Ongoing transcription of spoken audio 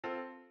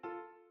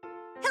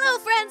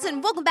friends,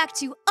 and welcome back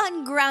to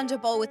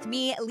Ungroundable with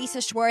me, Lisa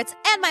Schwartz,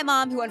 and my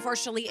mom, who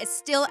unfortunately is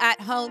still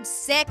at home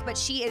sick, but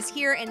she is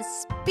here in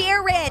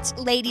spirit,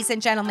 ladies and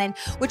gentlemen,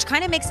 which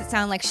kind of makes it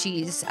sound like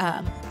she's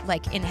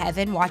like in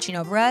heaven watching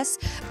over us,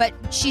 but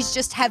she's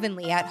just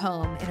heavenly at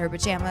home in her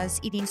pajamas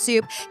eating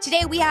soup.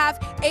 Today we have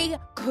a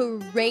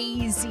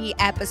crazy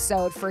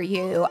episode for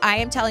you. I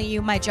am telling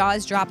you, my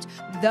jaws dropped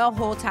the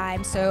whole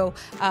time, so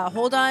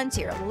hold on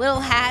to your little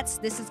hats.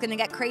 This is going to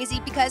get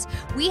crazy because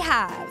we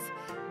have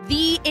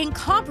the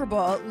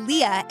incomparable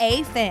Leah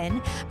A.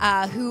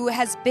 Who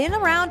has been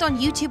around on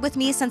YouTube with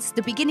me since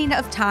the beginning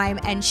of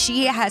time, and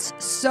she has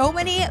so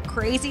many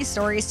crazy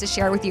stories to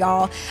share with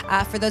y'all.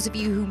 For those of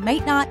you who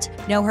might not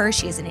know her,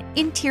 she is an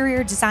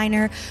interior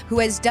designer who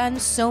has done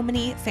so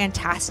many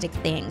fantastic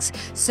things.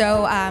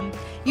 So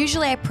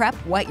usually I prep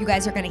what you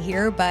guys are going to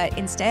hear, but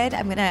instead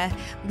I'm going to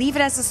leave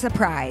it as a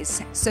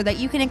surprise so that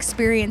you can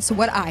experience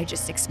what I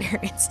just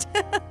experienced.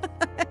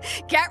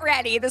 Get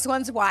ready. This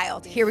one's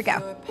wild. Here we go.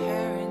 Your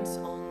parents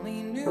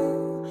only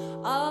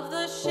knew of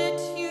the shit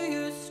you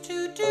used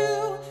to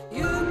do.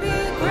 You'd be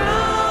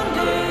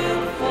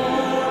grounded for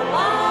a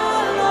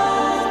long,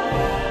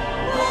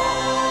 long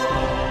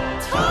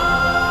time.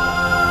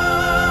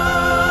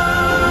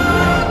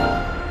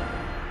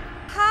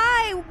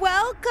 Hi,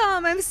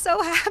 welcome. I'm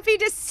so happy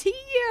to see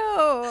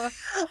you.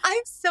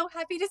 I'm so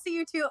happy to see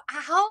you too.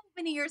 How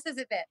many years has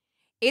it been?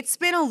 It's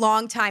been a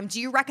long time. Do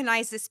you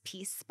recognize this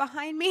piece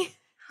behind me?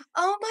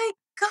 Oh my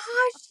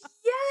gosh,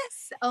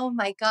 yes. Oh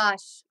my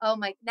gosh.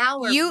 Now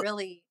we're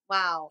really,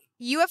 wow.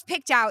 You have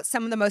picked out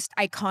some of the most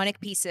iconic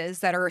pieces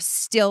that are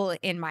still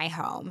in my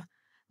home.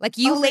 Like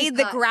you laid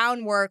the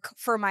groundwork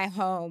for my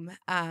home,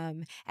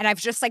 and I've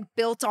just like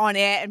built on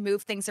it and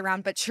moved things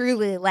around. But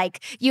truly,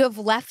 like you have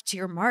left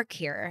your mark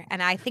here,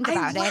 and I think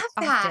about it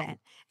often.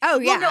 Oh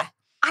yeah. Well, no,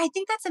 I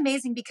think that's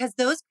amazing because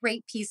those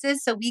great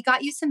pieces, so we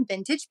got you some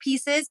vintage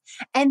pieces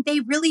and they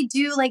really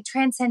do like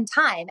transcend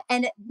time.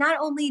 And not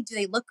only do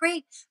they look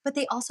great, but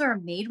they also are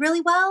made really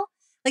well.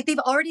 Like they've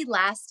already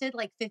lasted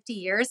like 50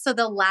 years. So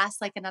they'll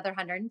last like another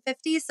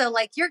 150. So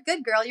like, you're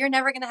good, girl. You're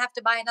never going to have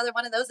to buy another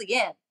one of those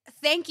again.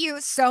 Thank you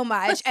so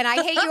much. And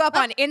I hit you up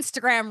on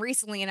Instagram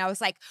recently and I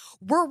was like,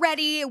 we're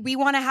ready. We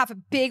want to have a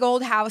big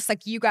old house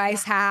like you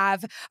guys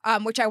have,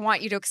 which I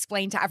want you to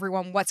explain to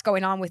everyone what's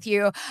going on with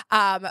you.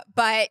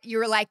 But you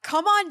were like,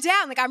 come on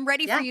down. Like, I'm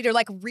ready for you to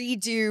like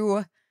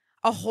redo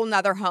a whole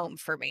nother home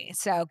for me.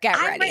 So get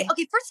ready.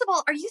 Okay, first of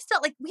all, are you still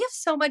like, we have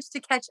so much to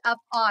catch up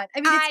on.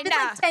 I mean, it's been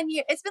like 10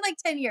 years. It's been like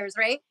 10 years,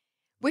 right?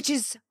 Which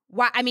is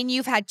why, I mean,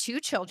 you've had 2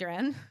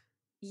 children.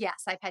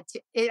 Yes, I've had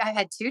 2. I've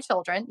had 2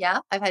 children. Yeah,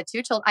 I've had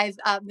 2 children.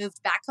 I've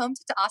moved back home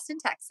to Austin,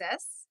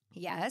 Texas.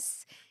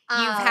 Yes.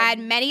 You've had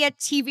many a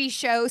TV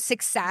show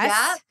success.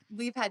 Yeah,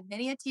 we've had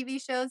many a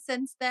TV show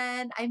since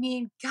then. I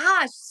mean,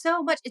 gosh,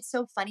 so much. It's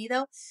so funny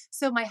though.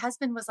 So my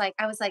husband was like,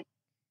 I was like,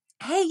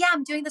 hey, yeah,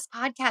 I'm doing this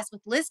podcast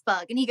with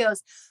Lisbug. And he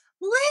goes,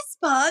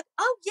 Lisbug?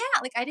 Oh, yeah.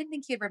 Like, I didn't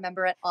think he'd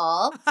remember at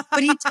all,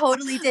 but he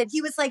totally did.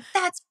 He was like,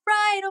 that's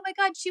right. Oh, my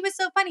God. She was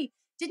so funny.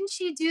 Didn't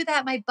she do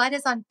that My Butt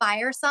is on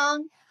Fire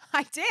song?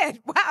 I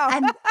did. Wow.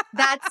 And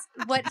that's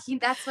what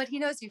he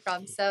knows you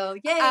from. So,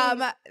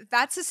 yay.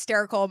 That's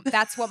hysterical.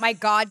 That's what my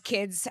god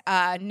kids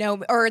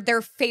know, or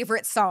their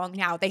favorite song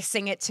now. They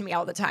sing it to me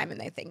all the time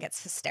and they think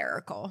it's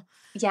hysterical.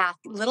 Yeah.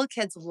 Little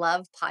kids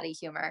love potty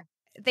humor.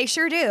 They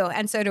sure do.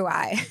 And so do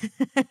I.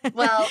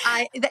 Well,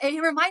 it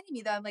reminded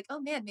me though, I'm like, oh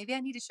man, maybe I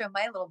need to show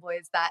my little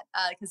boys that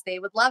because they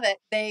would love it.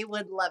 They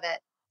would love it.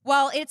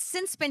 Well, it's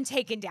since been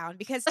taken down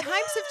because times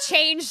have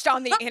changed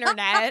on the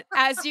internet,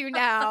 as you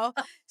know.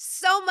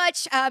 So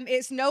much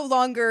is no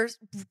longer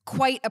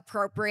quite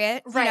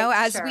appropriate, you know,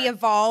 as we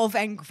evolve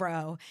and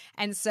grow.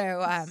 And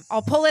so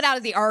I'll pull it out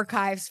of the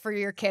archives for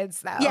your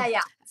kids, though.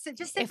 Yeah. So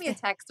just send me a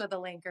text with a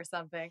link or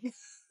something.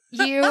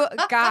 You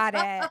got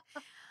it.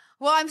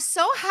 Well, I'm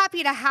so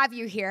happy to have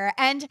you here.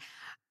 And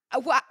I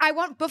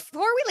want,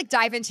 before we like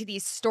dive into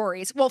these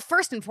stories, well,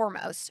 first and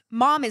foremost,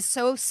 Mom is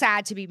so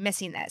sad to be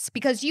missing this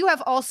because you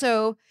have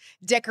also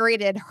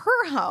decorated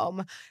her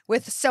home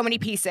with so many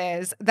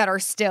pieces that are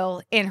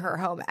still in her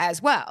home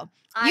as well.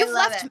 You've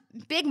left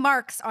big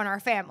marks on our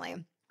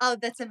family. Oh,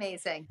 that's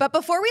amazing. But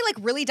before we like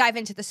really dive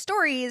into the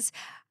stories,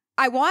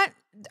 I want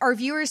our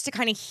viewers to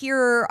kind of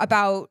hear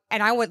about,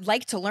 and I would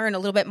like to learn a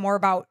little bit more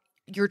about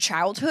your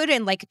childhood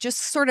and like just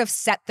sort of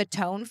set the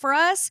tone for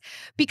us,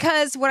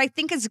 because what I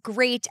think is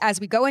great as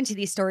we go into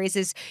these stories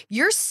is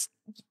your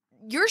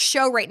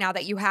show right now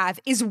that you have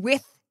is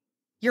with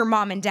your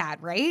mom and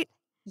dad, right?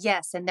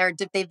 Yes, and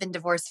they've been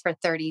divorced for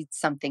 30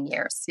 something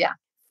years. Yeah.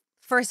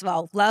 First of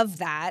all, love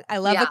that. I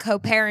love a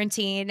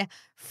co-parenting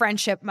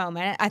friendship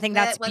moment. I think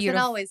that's beautiful. It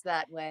wasn't always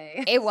that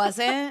way. It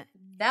wasn't?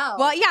 No.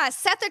 Well, yeah,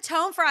 set the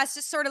tone for us,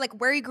 just sort of like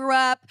where you grew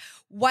up,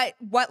 what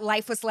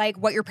life was like,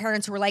 what your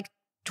parents were like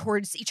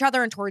towards each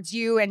other and towards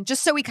you, and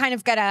just so we kind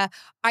of get a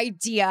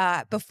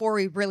idea before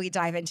we really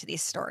dive into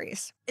these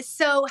stories.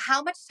 So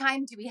how much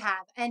time do we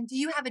have? And do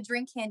you have a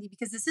drink handy?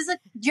 Because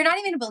you're not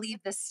even going to believe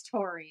this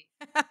story.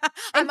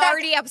 I'm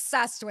already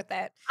obsessed with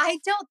it. I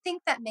don't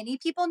think that many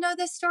people know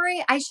this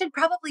story. I should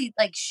probably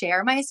like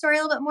share my story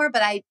a little bit more,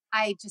 but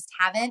I just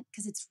haven't,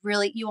 because it's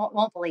really, you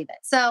won't believe it.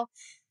 So,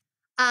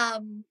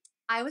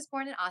 I was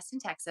born in Austin,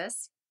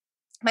 Texas.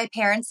 My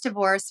parents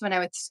divorced when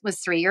I was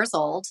 3 years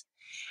old.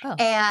 Oh,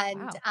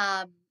 And,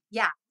 wow.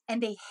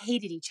 and they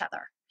hated each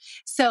other.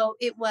 So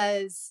it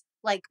was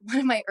like one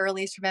of my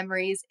earliest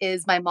memories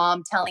is my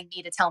mom telling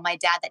me to tell my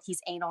dad that he's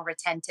anal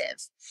retentive.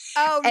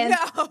 Oh, And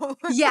no.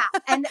 yeah.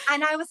 And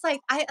I was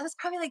like, I was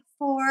probably like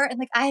 4 and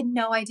like, I had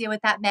no idea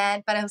what that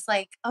meant, but I was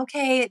like,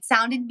 okay, it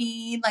sounded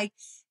mean. Like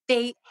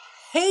they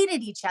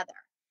hated each other.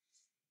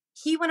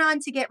 He went on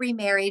to get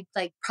remarried,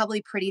 like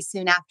probably pretty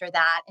soon after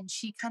that. And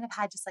she kind of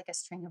had just like a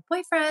string of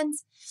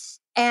boyfriends.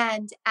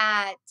 And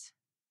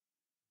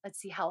let's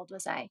see, how old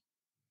was I?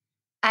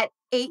 At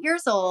 8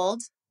 years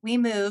old, my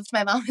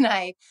mom and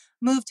I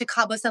moved to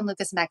Cabo San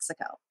Lucas,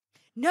 Mexico.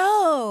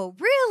 No,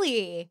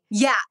 really?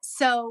 Yeah.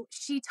 So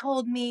she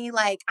told me,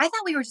 like, I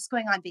thought we were just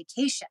going on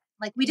vacation.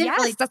 Like we didn't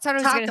really that's what I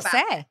was talk going to about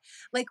say. it.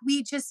 Like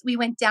we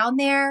went down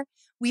there,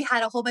 we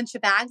had a whole bunch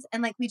of bags,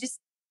 and like we just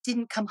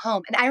didn't come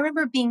home. And I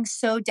remember being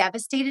so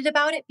devastated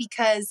about it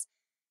because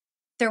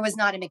there was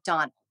not a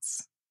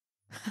McDonald's.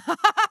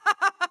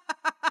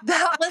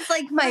 That was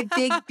like my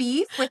big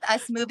beef with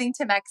us moving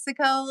to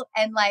Mexico,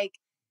 and like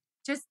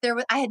just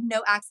I had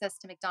no access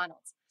to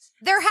McDonald's.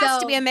 There has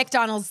to be a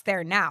McDonald's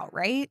there now,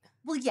 right?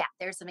 Well, yeah,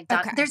 there's a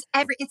McDonald's.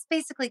 Okay. It's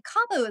basically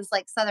Cabo is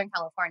like Southern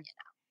California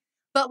now.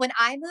 But when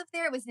I moved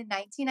there, it was in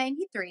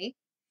 1993.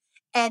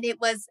 And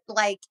it was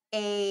like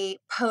a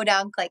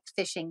podunk, like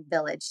fishing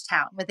village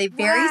town with a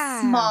very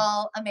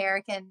small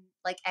American,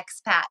 like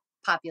expat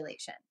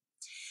population.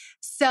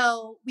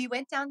 So we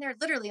went down there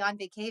literally on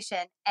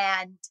vacation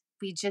and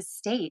we just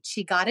stayed.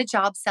 She got a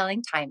job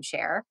selling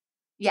timeshare.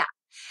 Yeah.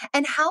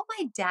 And how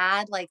my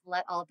dad like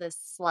let all this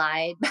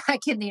slide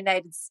back in the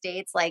United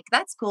States, like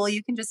that's cool.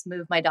 You can just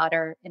move my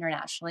daughter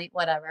internationally,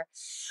 whatever.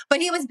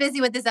 But he was busy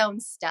with his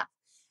own stuff.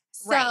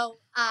 So,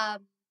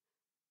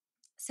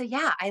 So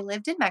yeah, I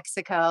lived in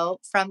Mexico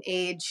from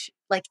age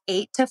like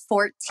 8 to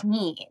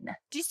 14.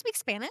 Do you speak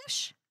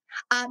Spanish?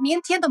 Me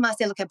entiendo más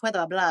de lo que puedo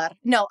hablar.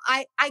 No,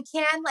 I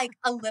can like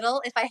a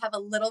little if I have a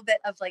little bit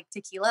of like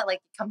tequila, like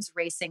it comes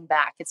racing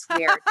back. It's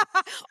weird.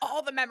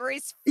 All the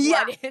memories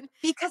flooded. Yeah,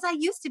 because I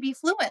used to be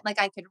fluent. Like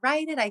I could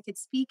write it, I could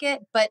speak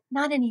it, but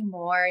not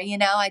anymore. You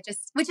know,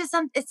 it's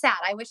sad.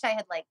 I wish I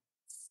had like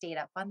stayed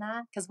up on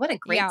that because what a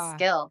great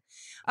skill.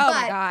 Oh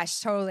my gosh,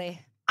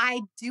 totally.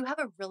 I do have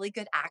a really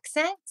good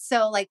accent.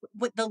 So like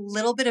with the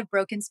little bit of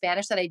broken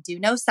Spanish that I do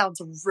know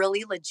sounds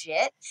really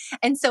legit.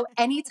 And so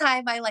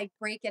anytime I like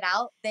break it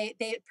out,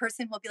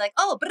 person will be like,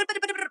 oh,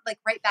 like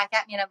right back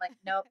at me. And I'm like,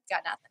 nope,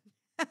 got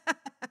nothing.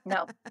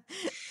 No.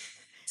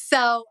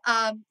 So,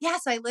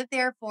 so I lived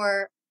there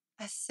for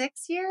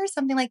 6 years,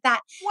 something like that.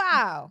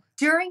 Wow.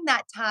 During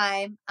that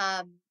time,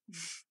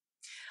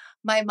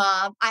 my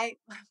mom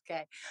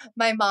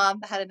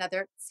had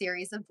another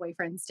series of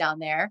boyfriends down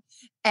there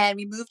and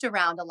we moved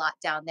around a lot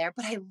down there,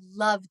 but I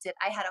loved it.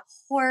 I had a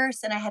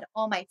horse and I had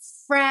all my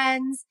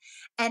friends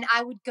and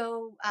I would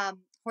go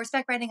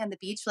horseback riding on the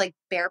beach, like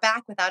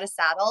bareback without a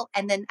saddle.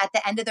 And then at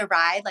the end of the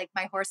ride, like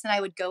my horse and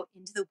I would go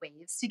into the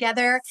waves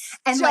together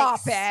and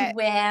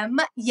swim.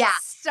 Yeah.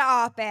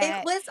 Stop it.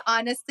 It was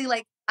honestly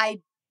like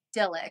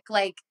idyllic,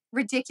 like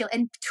ridiculous.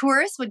 And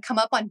tourists would come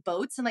up on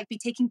boats and like be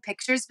taking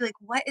pictures, be like,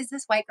 what is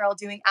this white girl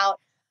doing out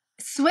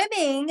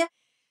swimming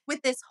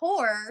with this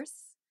horse?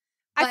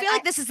 I feel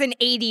like this is an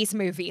 80s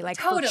movie, like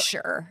totally. For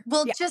sure.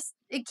 Well,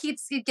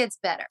 it gets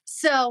better.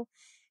 So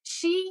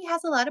she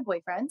has a lot of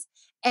boyfriends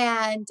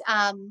and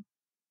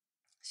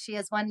she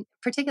has one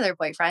particular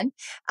boyfriend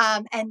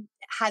and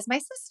has my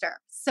sister.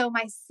 So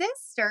my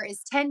sister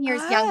is 10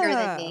 years younger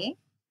than me.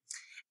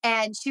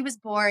 And she was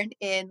born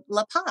in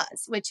La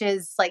Paz, which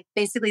is like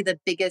basically the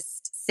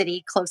biggest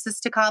city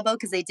closest to Cabo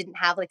because they didn't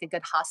have like a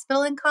good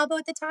hospital in Cabo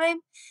at the time.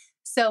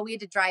 So we had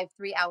to drive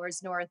 3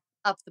 hours north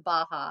up the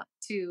Baja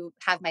to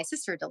have my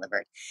sister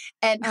delivered.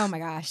 And oh my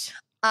gosh.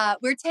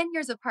 We're 10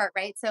 years apart,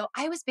 right? So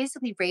I was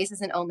basically raised as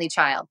an only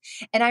child.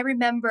 And I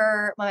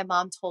remember when my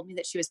mom told me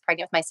that she was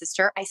pregnant with my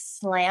sister, I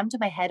slammed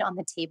my head on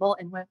the table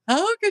and went,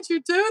 how could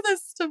you do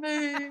this to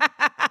me?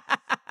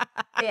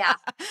 Yeah.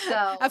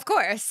 So of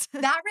course.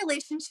 That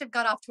relationship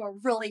got off to a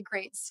really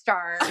great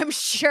start. I'm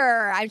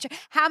sure.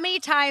 How many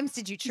times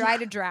did you try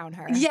to drown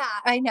her? Yeah,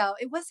 I know.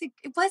 It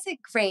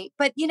wasn't great.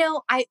 But you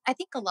know, I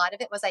think a lot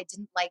of it was I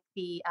didn't like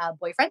the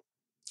boyfriend,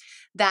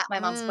 that my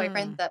mom's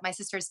boyfriend, that my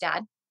sister's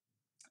dad.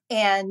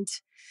 And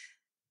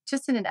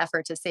just in an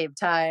effort to save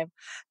time,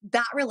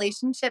 that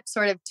relationship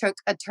sort of took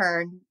a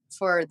turn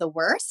for the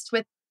worst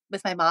with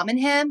my mom and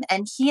him.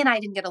 And he and I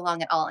didn't get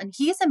along at all. And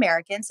he's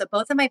American. So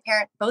both of my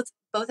parents,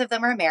 both of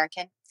them are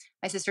American,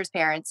 my sister's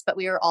parents, but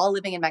we were all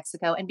living in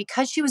Mexico. And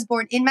because she was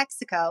born in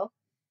Mexico,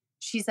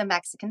 she's a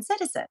Mexican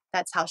citizen.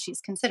 That's how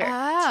she's considered.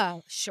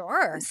 Oh,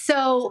 sure.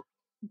 So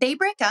they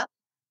break up,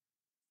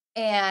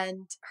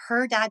 and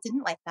her dad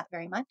didn't like that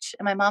very much.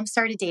 And my mom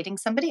started dating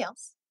somebody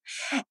else.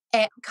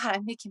 And God,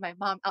 I'm making my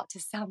mom out to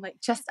sound like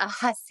just a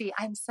hussy.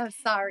 I'm so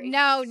sorry.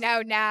 No.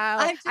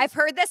 I've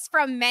heard this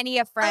from many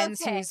of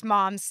friends Okay. whose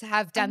moms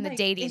have done I'm the like,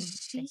 dating.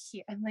 Is she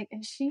here? I'm like,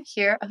 is she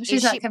here? Oh, Is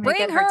she's not she- coming to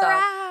bring get her her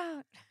dog.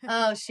 out.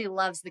 Oh, she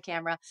loves the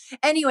camera.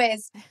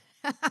 Anyways,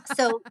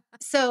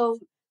 so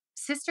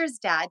sister's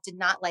dad did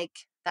not like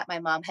that my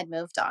mom had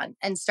moved on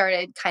and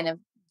started kind of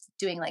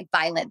doing like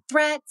violent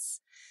threats,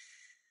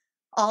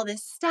 all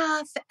this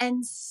stuff.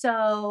 And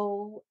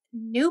so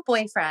new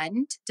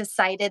boyfriend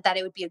decided that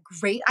it would be a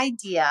great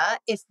idea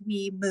if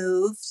we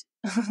moved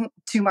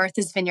to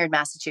Martha's Vineyard,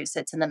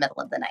 Massachusetts in the middle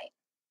of the night.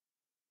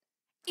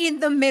 In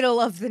the middle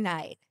of the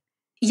night.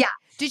 Yeah.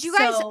 Did you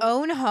guys So-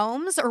 own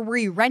homes or were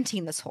you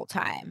renting this whole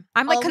time?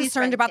 I'm like Always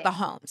concerned about the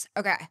renting. homes.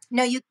 Okay.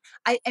 No,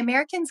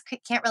 Americans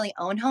can't really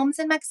own homes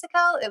in Mexico.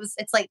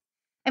 It's like,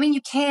 I mean,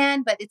 you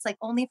can, but it's like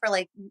only for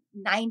like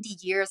 90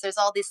 years. There's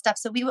all this stuff.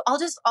 So we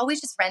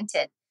always just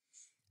rented.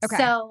 Okay.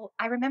 So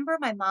I remember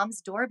my mom's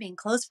door being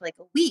closed for like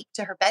a week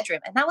to her bedroom.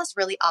 And that was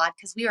really odd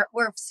because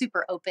we're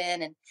super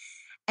open.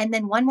 And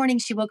then one morning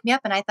she woke me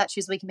up and I thought she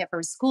was waking me up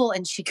for school.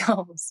 And she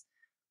goes,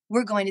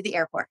 "We're going to the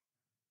airport."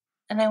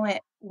 And I went,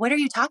 "What are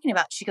you talking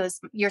about?" She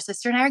goes, "Your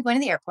sister and I are going to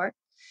the airport.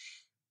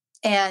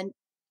 And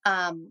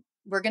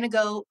we're going to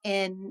go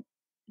in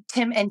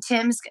Tim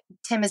is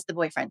the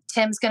boyfriend.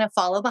 Tim's going to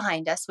follow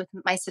behind us with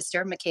my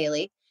sister,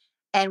 McKaylee.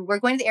 And we're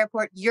going to the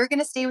airport. You're going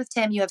to stay with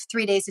Tim. You have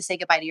 3 days to say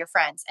goodbye to your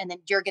friends. And then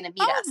you're going to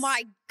meet us." Oh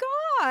my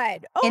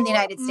God. In the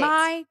United States.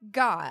 My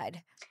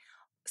God.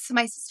 So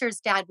my sister's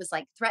dad was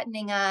like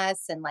threatening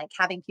us and like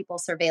having people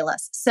surveil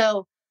us.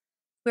 So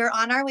we're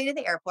on our way to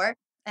the airport.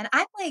 And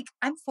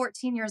I'm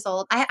 14 years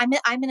old.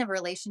 I'm in a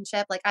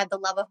relationship. Like I have the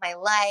love of my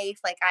life.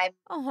 Like I'm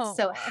Oh.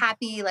 so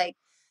happy. Like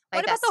my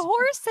What about best the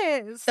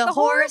horses? the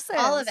horse,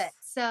 all of it.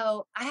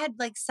 So I had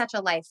like such a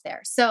life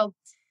there. So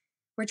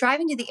we're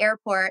driving to the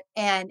airport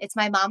and it's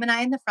my mom and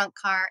I in the front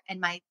car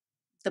and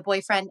the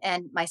boyfriend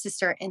and my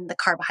sister in the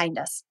car behind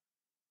us,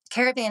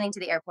 caravanning to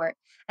the airport.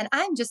 And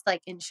I'm just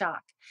like in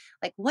shock,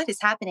 like what is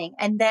happening?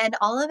 And then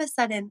all of a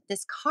sudden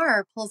this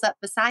car pulls up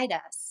beside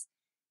us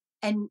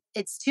and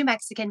it's 2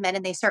 Mexican men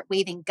and they start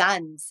waving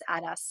guns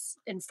at us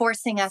and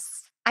forcing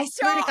us. I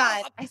swear to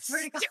God. I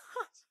swear to God.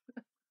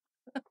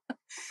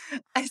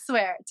 I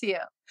swear to you.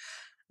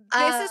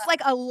 This is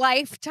like a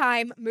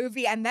Lifetime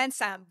movie and then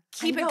some.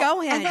 Keep I it know.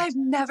 going. And I've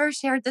never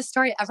shared this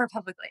story ever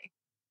publicly.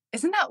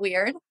 Isn't that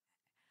weird?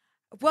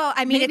 Well,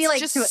 I mean, Maybe it's like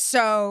just to-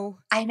 so,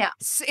 I know.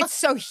 it's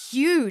so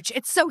huge.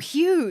 It's so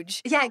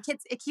huge. Yeah,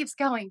 it keeps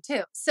going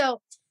too.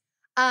 So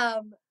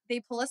they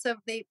pull us over,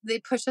 they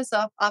push us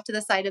off to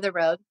the side of the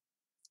road,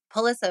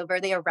 pull us over,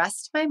 they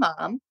arrest my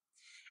mom.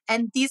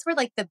 And these were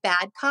like the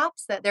bad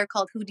cops that they're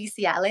called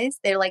judiciales.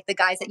 They're like the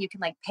guys that you can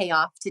like pay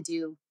off to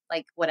do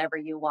like whatever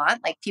you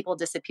want, like people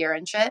disappear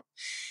and shit.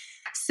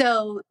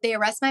 So they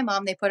arrest my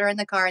mom, they put her in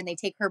the car and they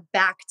take her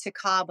back to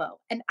Cabo.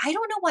 And I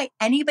don't know why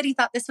anybody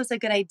thought this was a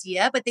good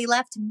idea, but they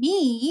left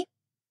me,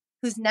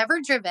 who's never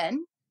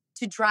driven,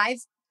 to drive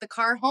the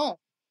car home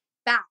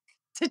back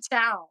to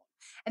town.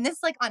 And this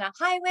is like on a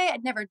highway.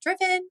 I'd never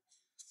driven.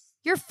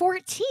 You're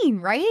 14,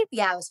 right?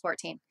 Yeah, I was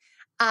 14.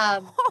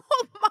 Oh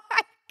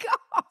my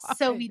God.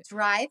 So we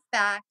drive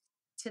back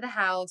to the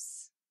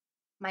house.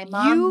 My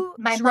You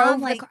mom, drove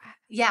the like, car-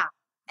 yeah.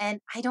 And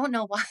I don't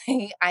know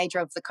why I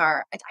drove the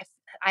car.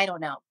 I don't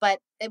know, but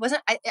it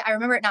wasn't, I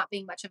remember it not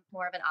being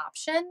more of an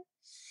option.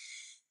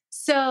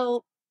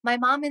 So my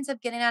mom ends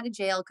up getting out of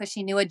jail because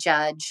she knew a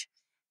judge.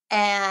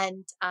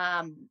 And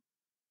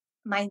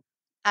my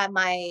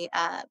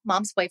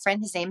mom's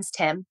boyfriend, his name's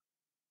Tim,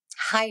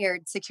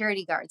 hired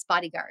security guards,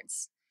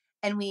 bodyguards.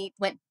 And we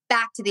went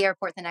back to the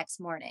airport the next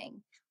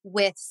morning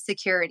with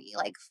security,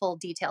 like full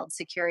detailed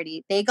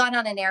security. They got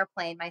on an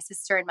airplane, my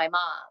sister and my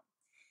mom,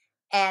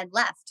 and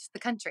left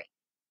the country,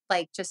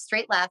 like just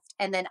straight left.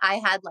 And then I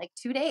had like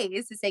 2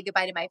 days to say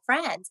goodbye to my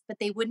friends, but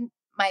they wouldn't,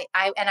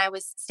 I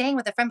was staying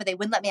with a friend, but they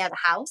wouldn't let me out of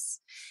the house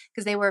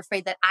because they were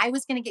afraid that I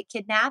was going to get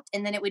kidnapped.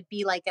 And then it would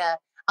be like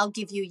I'll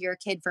give you your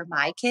kid for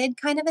my kid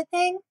kind of a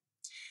thing.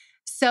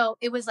 So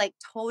it was like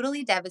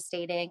totally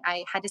devastating.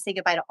 I had to say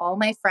goodbye to all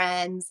my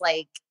friends,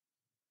 like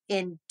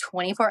in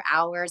 24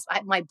 hours,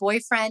 my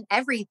boyfriend,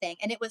 everything.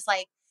 And it was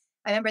like,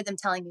 I remember them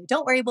telling me,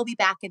 "Don't worry, we'll be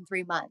back in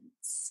 3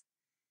 months."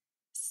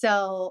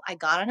 So I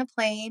got on a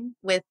plane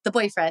with the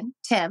boyfriend,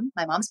 Tim,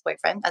 my mom's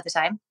boyfriend at the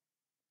time.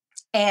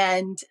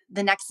 And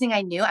the next thing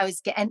I knew, I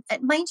was getting,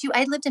 and mind you,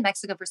 I lived in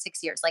Mexico for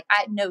 6 years. Like I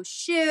had no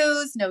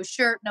shoes, no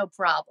shirt, no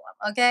problem.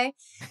 Okay.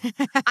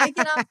 I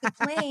get off the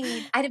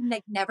plane. I'd have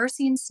like never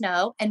seen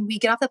snow. And we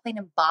get off the plane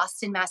in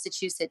Boston,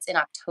 Massachusetts in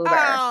October.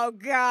 Oh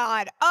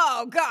God.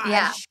 Oh gosh.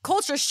 Yeah.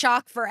 Culture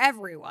shock for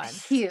everyone.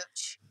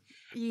 Huge.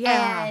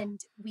 Yeah.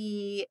 And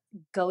we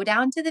go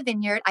down to the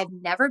vineyard. I've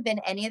never been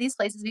any of these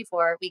places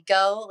before. We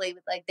go,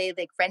 like they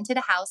rented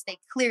a house. They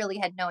clearly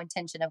had no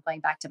intention of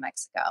going back to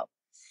Mexico.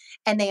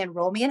 and they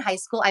enroll me in high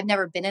school. I've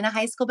never been in a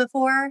high school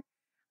before.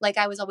 Like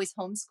I was always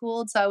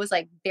homeschooled. So I was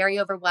like very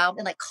overwhelmed,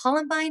 and like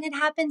Columbine had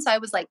happened. So I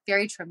was like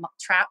very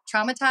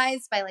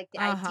traumatized by like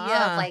the idea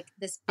of like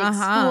this big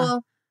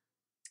school.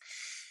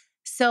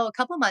 So a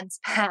couple months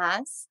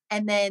pass,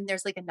 and then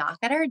there's like a knock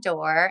at our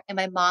door, and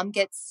my mom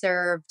gets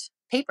served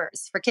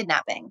papers for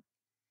kidnapping.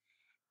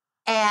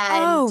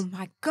 And oh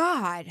my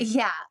God.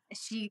 yeah,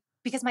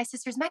 because my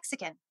sister's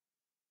Mexican,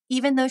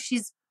 even though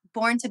she's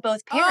born to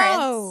both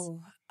parents.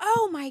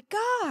 Oh my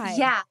God.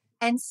 Yeah.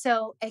 And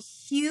so a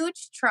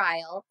huge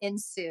trial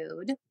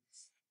ensued.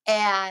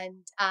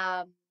 And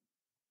I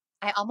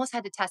almost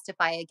had to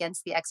testify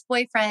against the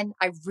ex-boyfriend.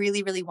 I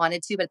really, really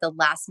wanted to, but at the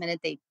last minute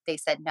they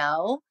said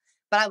no.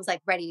 But I was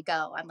like ready to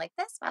go. I'm like,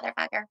 this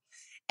motherfucker.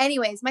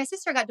 Anyways, my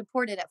sister got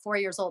deported at 4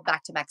 years old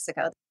back to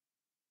Mexico.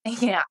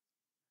 Yeah.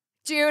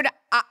 Dude,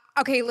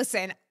 okay,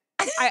 listen.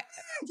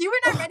 You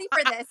were not ready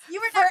for this. You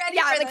were not ready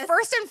for this.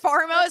 First and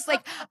foremost,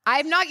 like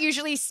I'm not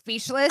usually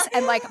speechless,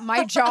 and like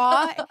my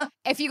jaw,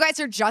 if you guys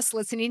are just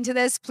listening to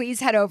this,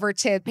 please head over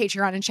to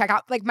Patreon and check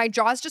out, like my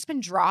jaw's just been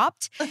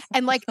dropped,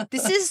 and like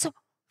this is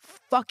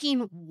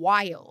fucking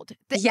wild.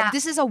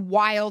 This is a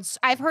wild,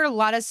 I've heard a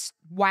lot of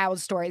wild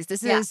stories.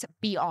 This is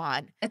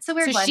beyond. It's a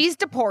weird one. So she's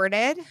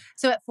deported.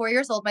 So at 4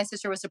 years old, my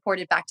sister was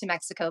deported back to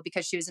Mexico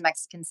because she was a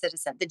Mexican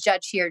citizen. The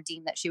judge here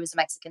deemed that she was a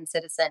Mexican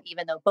citizen,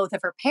 even though both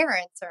of her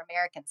parents are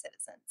American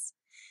citizens.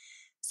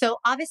 So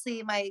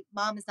obviously my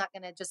mom is not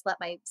going to just let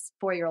my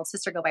 4-year-old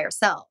sister go by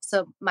herself.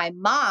 So my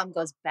mom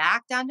goes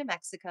back down to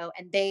Mexico,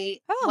 and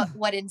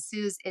what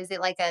ensues is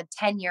it like a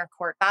 10-year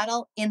court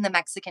battle in the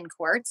Mexican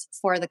courts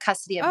for the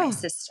custody of my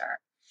sister.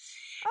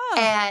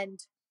 And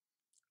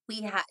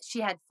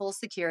she had full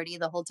security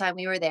the whole time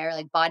we were there,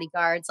 like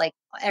bodyguards, like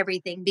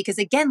everything. Because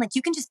again, like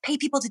you can just pay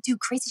people to do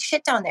crazy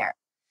shit down there.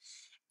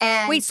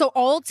 And wait, so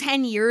all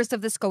 10 years of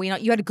this going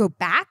on, you had to go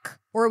back,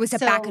 or it was a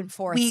back and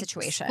forth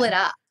situation? Split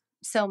up.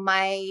 So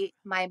my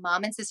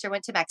mom and sister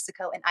went to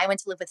Mexico, and I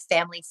went to live with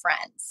family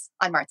friends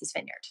on Martha's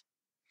Vineyard.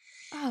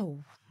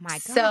 Oh my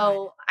God.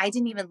 So I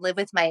didn't even live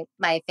with my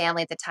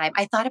family at the time.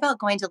 I thought about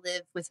going to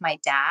live with my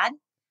dad,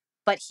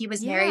 but he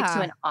was married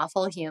to an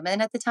awful human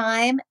at the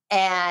time,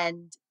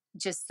 and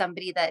just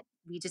somebody that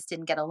we just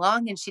didn't get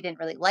along, and she didn't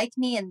really like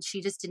me, and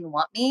she just didn't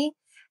want me.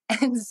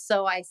 And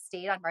so I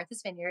stayed on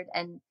Martha's Vineyard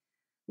and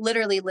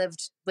literally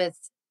lived with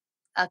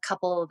a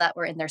couple that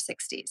were in their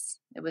 60s.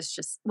 It was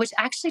just, which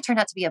actually turned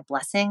out to be a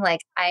blessing.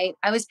 Like I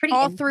was pretty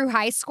through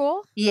high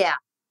school? Yeah.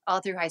 All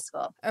through high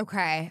school.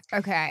 Okay.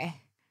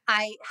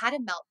 I had a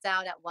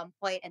meltdown at one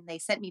point, and they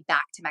sent me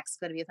back to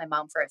Mexico to be with my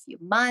mom for a few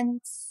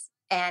months.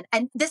 And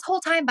this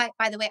whole time,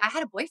 by the way, I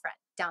had a boyfriend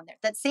down there,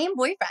 that same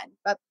boyfriend,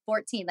 but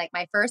 14, like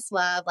my first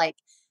love, like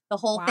the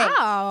whole thing.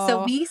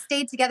 So we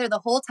stayed together the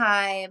whole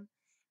time.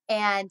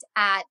 And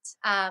at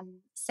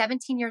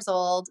 17 years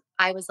old,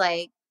 I was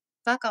like,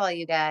 fuck all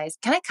you guys.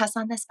 Can I cuss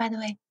on this, by the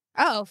way?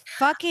 Oh,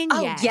 fucking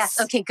yes.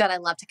 Yes. Okay, good. I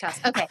love to cuss.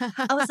 Okay.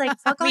 I was like,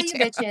 fuck all you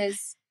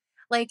bitches.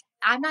 Like,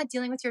 I'm not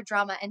dealing with your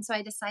drama. And so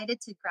I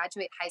decided to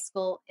graduate high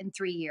school in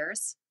 3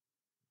 years.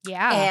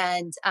 Yeah.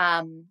 And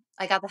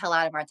I got the hell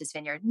out of Martha's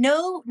Vineyard.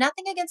 No,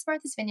 nothing against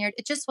Martha's Vineyard.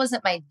 It just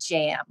wasn't my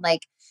jam.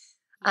 Like,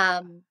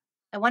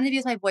 I wanted to be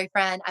with my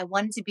boyfriend. I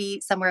wanted to be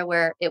somewhere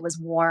where it was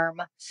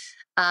warm.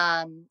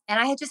 And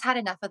I had just had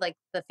enough of like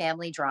the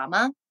family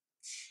drama.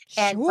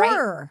 And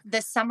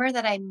the summer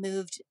that I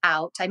moved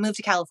out, I moved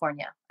to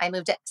California. I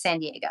moved to San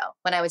Diego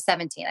when I was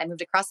 17. I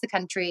moved across the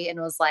country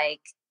and was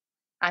like,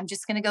 I'm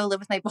just going to go live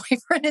with my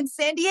boyfriend in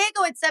San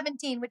Diego at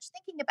 17, which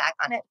thinking back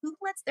on it, who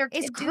lets their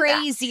kid do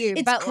crazy.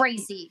 That? It's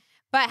crazy.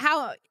 But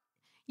how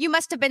you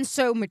must have been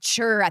so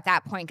mature at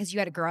that point because you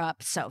had to grow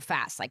up so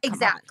fast. Like,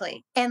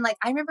 exactly. And like,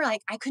 I remember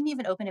like, I couldn't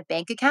even open a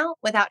bank account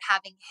without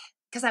having,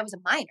 because I was a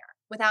minor,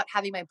 without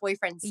having my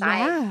boyfriend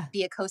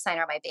be a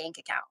co-signer on my bank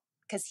account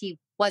because he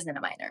wasn't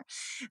a minor.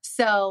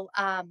 So,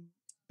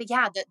 but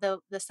yeah,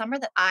 the summer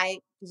that I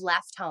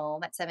left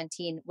home at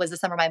 17 was the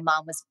summer my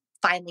mom was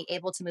finally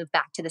able to move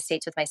back to the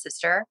States with my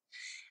sister.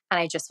 And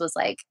I just was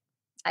like,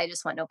 I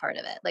just want no part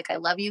of it. Like, I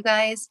love you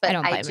guys, but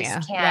I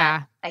just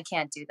can't, I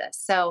can't do this.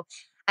 So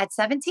at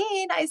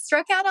 17, I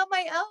struck out on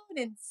my own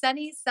in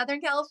sunny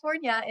Southern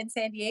California in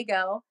San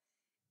Diego,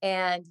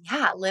 and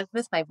lived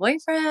with my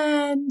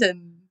boyfriend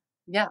and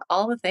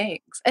all the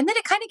things. And then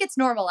it kind of gets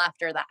normal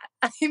after that.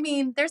 I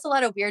mean, there's a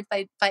lot of weird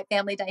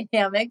family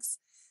dynamics.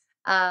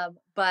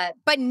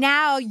 But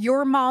now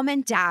your mom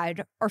and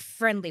dad are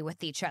friendly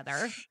with each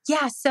other.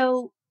 Yeah.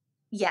 So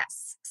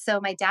yes. So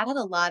my dad had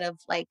a lot of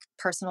like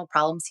personal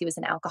problems. He was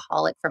an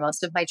alcoholic for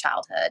most of my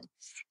childhood.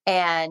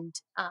 And,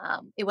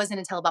 it wasn't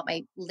until about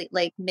my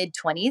like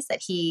mid-20s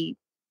that he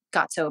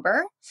got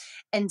sober.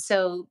 And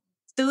so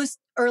those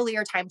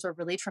earlier times were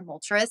really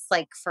tumultuous,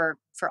 like for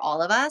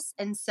all of us.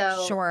 And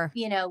so,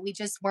 you know,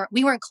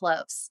 we weren't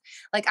close.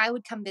 Like I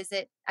would come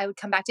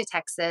back to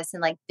Texas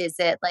and like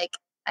visit, like,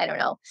 I don't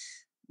know,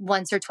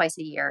 once or twice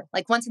a year,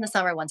 like once in the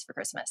summer, once for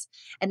Christmas.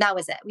 And that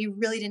was it. We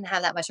really didn't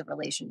have that much of a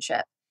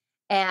relationship.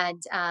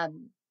 And,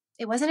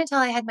 it wasn't until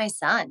I had my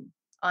son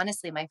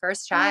honestly, my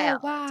first Oh,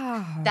 child,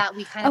 wow. that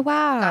we kind Oh, of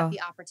got wow.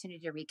 the opportunity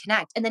to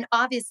reconnect. And then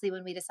obviously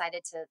when we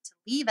decided to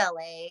leave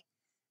LA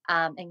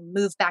and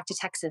move back to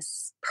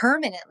Texas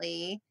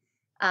permanently,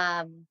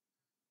 um,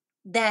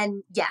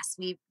 then yes,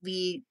 we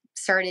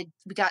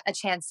got a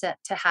chance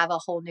to have a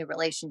whole new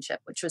relationship,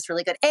 which was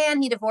really good.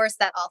 And he divorced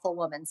that awful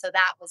woman. So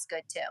that was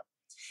good too.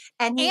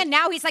 And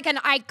now he's like an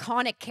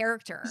iconic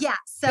character. Yeah.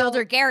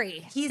 Builder So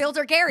Gary.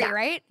 Builder Gary,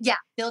 right? yeah,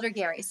 Builder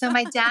Gary. So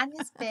my dad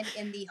has been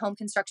in the home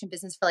construction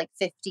business for like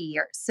 50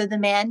 years. So the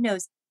man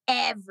knows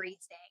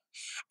everything.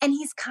 And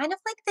he's kind of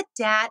like the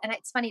dad, and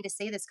it's funny to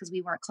say this because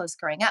we weren't close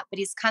growing up, but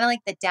he's kind of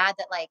like the dad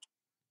that like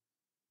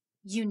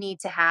you need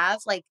to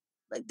have. Like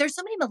there's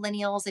so many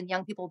millennials and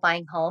young people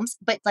buying homes,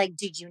 but like,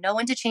 did you know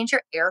when to change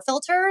your air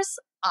filters?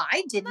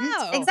 I didn't.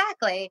 No.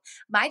 Exactly.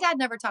 My dad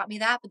never taught me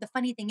that. But the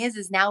funny thing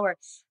is now we're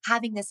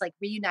having this like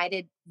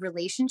reunited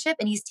relationship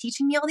and he's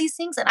teaching me all these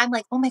things. And I'm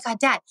like, oh my God,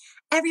 Dad,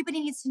 everybody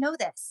needs to know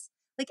this.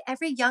 Like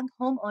every young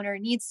homeowner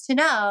needs to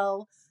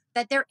know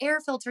that their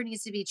air filter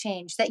needs to be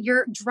changed, that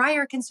your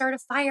dryer can start a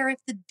fire if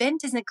the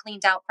vent isn't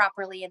cleaned out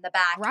properly in the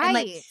back. Right. And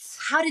like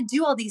how to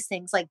do all these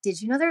things. Like, did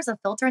you know there's a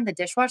filter in the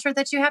dishwasher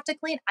that you have to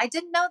clean? I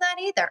didn't know that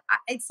either.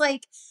 It's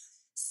like,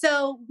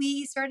 so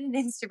we started an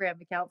Instagram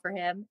account for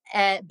him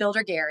at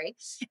Builder Gary,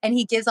 and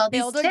he gives all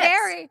these Builder tips,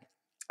 Gary.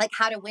 like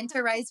how to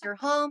winterize your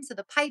home so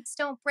the pipes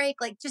don't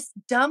break, like just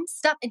dumb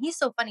stuff. And he's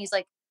so funny. He's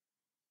like,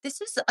 this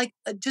is like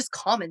just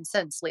common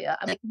sense, Leah.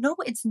 I'm like, no,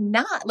 it's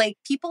not. Like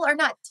people are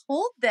not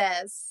told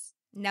this.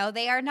 No,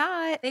 they are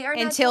not. They are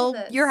not until told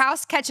this. your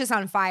house catches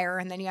on fire,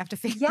 and then you have to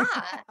figure.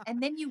 Yeah,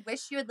 and then you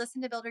wish you had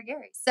listened to Builder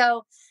Gary.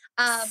 So,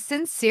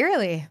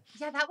 sincerely,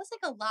 yeah, that was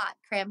like a lot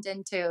crammed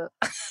into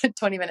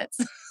 20 minutes.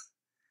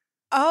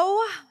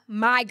 Oh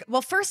my!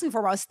 Well, first and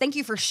foremost, thank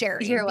you for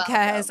sharing. You're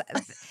because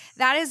welcome.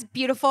 that is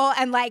beautiful,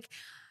 and like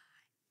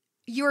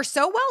you're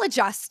so well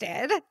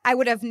adjusted. I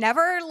would have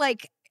never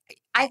like.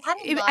 I've had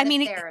a lot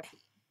of therapy.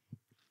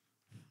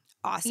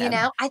 Awesome. You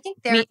know, I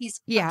think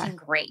therapy's fucking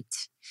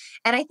great.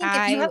 And I think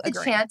if you have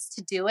the chance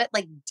to do it,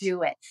 like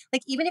do it.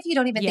 Like even if you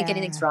don't even think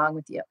anything's wrong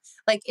with you,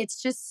 like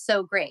it's just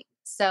so great.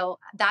 So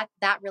that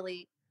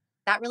really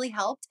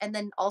helped. And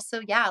then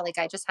also, yeah, like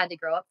I just had to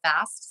grow up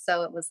fast.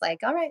 So it was like,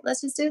 all right,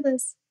 let's just do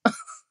this.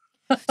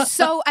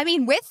 So, I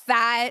mean, with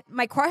that,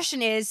 my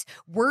question is,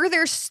 were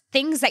there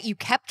things that you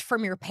kept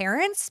from your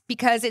parents?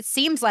 Because it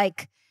seems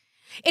like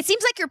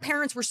your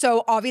parents were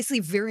so obviously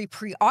very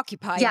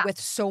preoccupied with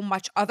so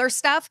much other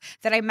stuff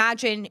that I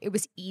imagine it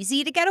was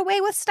easy to get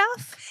away with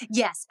stuff.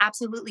 Yes,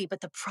 absolutely.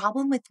 But the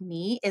problem with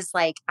me is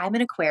like, I'm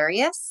an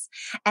Aquarius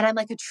and I'm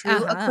like a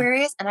true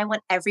Aquarius and I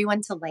want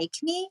everyone to like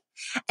me.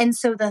 And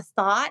so the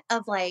thought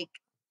of like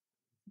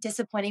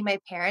disappointing my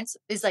parents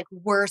is like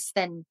worse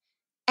than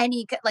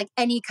any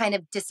kind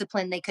of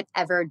discipline they could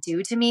ever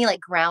do to me, like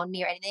ground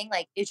me or anything.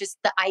 Like it's just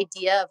the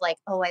idea of like,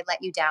 oh, I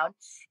let you down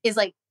is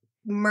like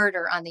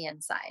murder on the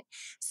inside.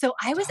 So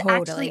I was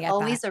actually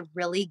always a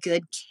really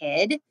good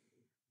kid.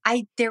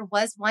 There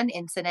was one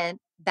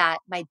incident that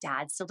my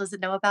dad still doesn't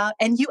know about.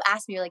 And you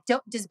asked me, you're like,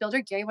 does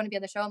Builder Gary want to be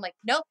on the show? I'm like,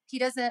 nope, he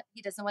doesn't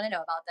want to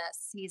know about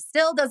this. He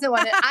still doesn't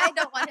want to, I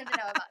don't want him to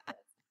know about this.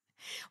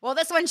 Well,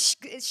 this one,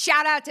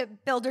 shout out to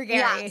Builder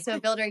Gary. Yeah,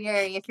 so Builder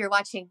Gary, if you're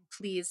watching,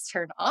 please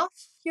turn off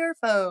your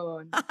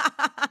phone.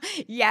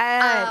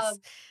 Yes.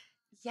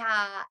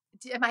 Yeah.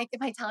 Am I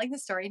telling the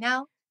story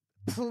now?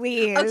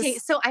 Please. Okay,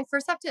 so I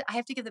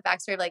have to give the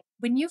backstory. Like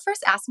when you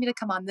first asked me to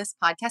come on this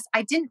podcast,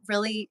 I didn't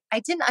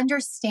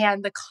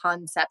understand the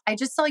concept. I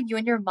just saw you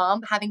and your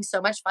mom having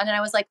so much fun. And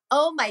I was like,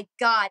 oh my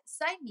God,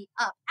 sign me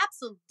up.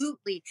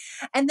 Absolutely.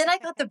 And then I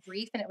got the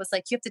brief and it was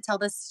like, you have to tell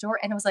this story.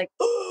 And I was like,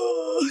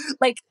 oh,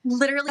 like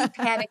literally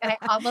panic. And I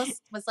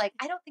almost was like,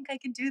 I don't think I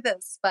can do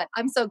this, but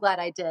I'm so glad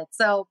I did.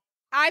 So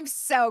I'm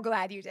so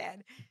glad you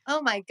did.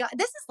 Oh my God.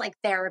 This is like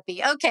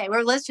therapy. Okay.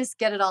 Well, let's just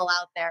get it all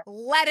out there.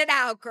 Let it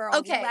out, girl.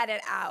 Okay. Let it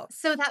out.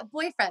 So that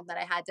boyfriend that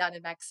I had down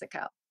in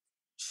Mexico,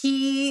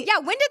 Yeah.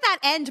 When did that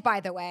end,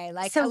 by the way?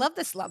 Like, I love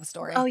this love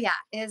story. Oh yeah.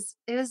 It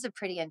was a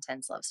pretty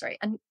intense love story.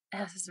 And it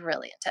was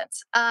really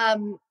intense.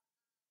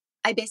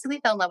 I basically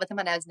fell in love with him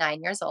when I was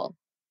 9 years old.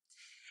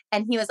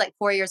 And he was like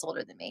 4 years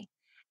older than me.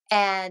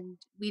 And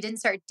we didn't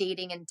start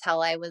dating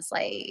until I was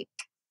like,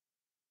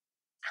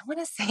 I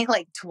want to say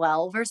like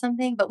 12 or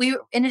something, but we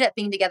ended up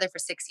being together for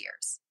 6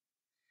 years.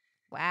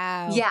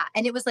 Wow. Yeah.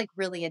 And it was like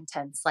really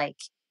intense. Like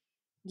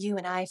you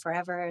and I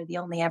forever, the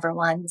only ever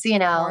ones, you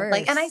know,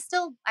 like, and I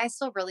still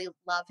really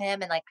love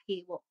him. And like,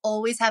 he will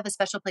always have a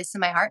special place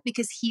in my heart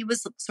because he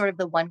was sort of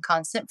the one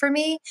constant for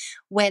me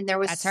when there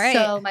was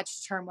so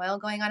much turmoil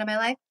going on in my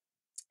life.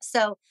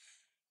 So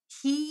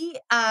he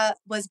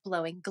was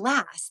blowing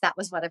glass. That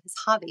was one of his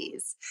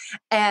hobbies.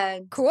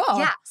 And cool.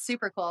 Yeah,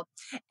 super cool.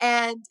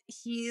 And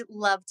he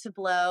loved to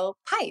blow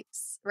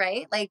pipes,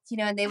 right? Like, you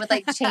know, and they would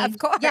like change. Of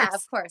course. Yeah,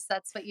 of course.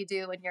 That's what you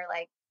do when you're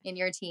like in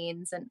your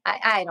teens, and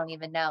I don't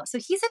even know. So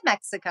he's in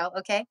Mexico,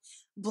 okay,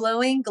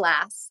 blowing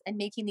glass and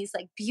making these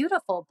like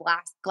beautiful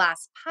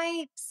glass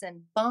pipes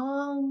and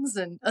bongs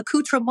and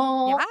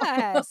accoutrements.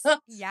 Yes.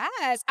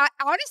 Yes.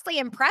 Honestly,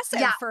 impressive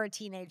Yeah. for a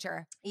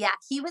teenager. Yeah.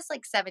 He was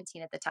like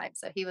 17 at the time.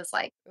 So he was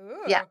like,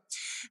 Ooh. yeah.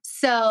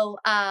 So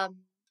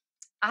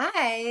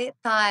I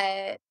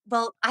thought,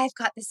 well, I've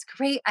got this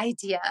great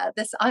idea.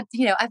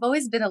 I've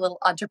always been a little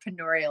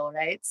entrepreneurial,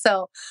 right?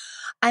 So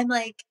I'm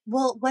like,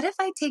 well, what if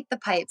I take the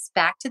pipes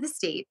back to the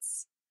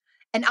States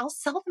and I'll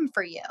sell them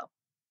for you?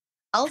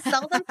 I'll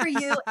sell them for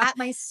you at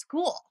my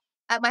school,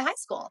 at my high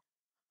school.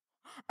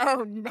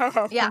 Oh,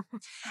 no. Yeah.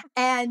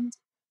 And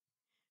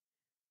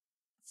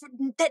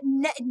it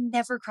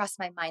never crossed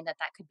my mind that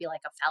could be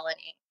like a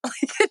felony.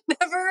 Like it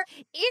never.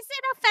 Is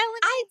it a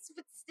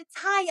felony? It's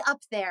high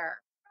up there.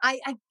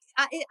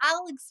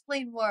 I'll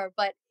explain more,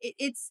 but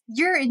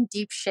you're in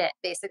deep shit,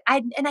 basically.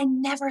 I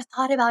never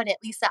thought about it,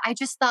 Lisa. I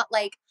just thought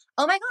like,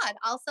 oh my God,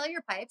 I'll sell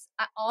your pipes.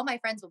 All my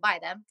friends will buy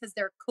them because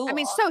they're cool. I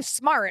mean, so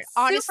smart.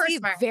 Super Honestly,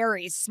 smart.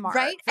 very smart.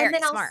 Right? Very and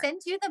then smart. I'll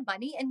send you the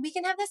money and we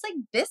can have this like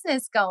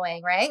business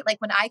going, right? Like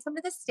when I come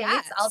to the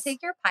States, I'll Yes.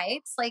 take your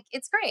pipes. Like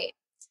it's great.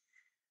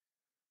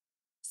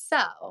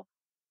 So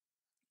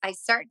I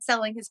start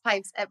selling his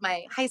pipes at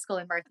my high school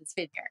in Martha's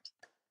Vineyard.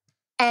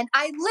 And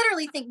I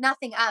literally think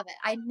nothing of it.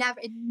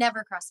 It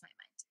never crossed my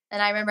mind.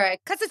 And I remember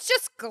because it's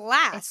just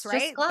glass, it's right?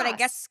 just glass. But I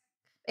guess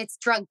it's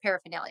drug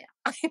paraphernalia.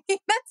 I mean,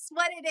 that's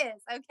what it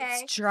is.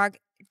 Okay. it's drug.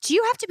 Do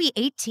you have to be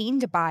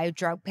 18 to buy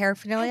drug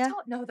paraphernalia? I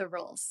don't know the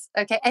rules.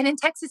 Okay. And in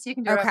Texas, you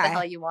can do whatever the Okay.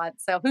 hell you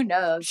want. So who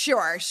knows?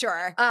 Sure.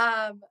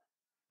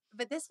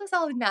 But this was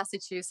all in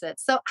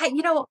Massachusetts. So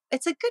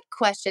it's a good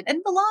question.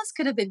 And the laws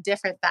could have been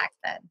different back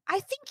then. I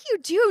think you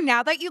do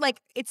now that you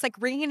it's like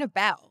ringing a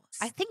bell.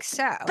 I think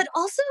so. But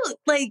also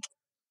like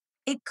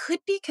it could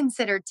be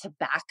considered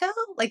tobacco,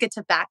 like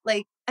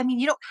I mean,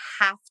 you don't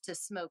have to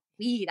smoke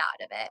weed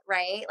out of it,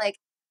 right? Like,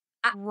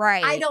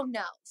 right. I don't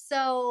know.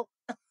 So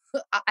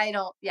I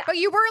don't, yeah. But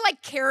you were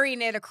like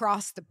carrying it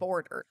across the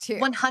border too.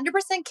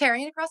 100%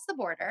 carrying across the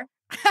border.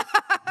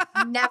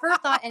 Never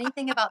thought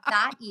anything about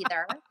that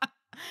either.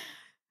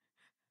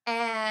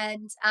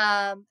 And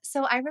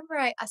so I remember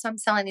I'm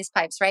selling these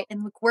pipes, right?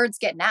 And look, word's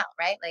getting out,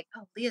 right? Like,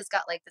 oh, Leah's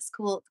got like this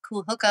cool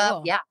hookup.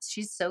 Cool. Yeah,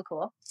 she's so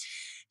cool.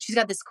 She's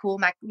got this cool,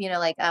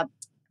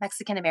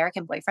 Mexican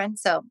American boyfriend.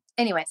 So,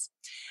 anyways,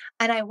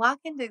 and I walk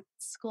into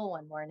school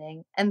one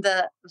morning, and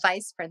the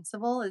vice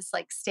principal is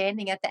like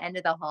standing at the end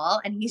of the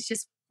hall, and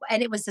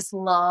it was this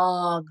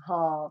long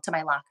hall to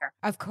my locker.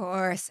 Of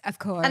course.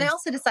 And I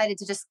also decided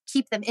to just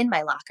keep them in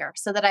my locker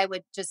so that I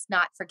would just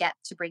not forget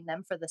to bring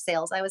them for the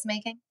sales I was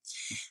making.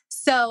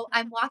 So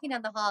I'm walking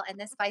down the hall and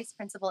this vice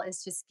principal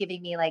is just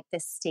giving me like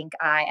this stink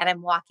eye. And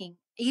I'm walking,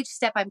 each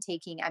step I'm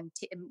taking, I'm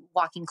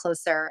walking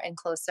closer and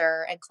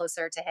closer and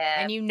closer to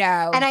him. And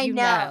I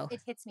know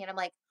it hits me and I'm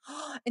like,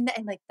 oh, and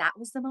like that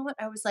was the moment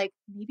I was like,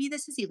 maybe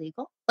this is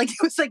illegal. Like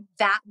it was like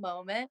that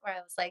moment where I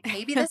was like,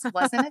 maybe this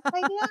wasn't a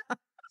good idea.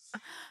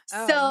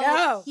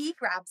 So he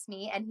grabs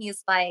me and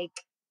he's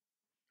like,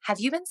 have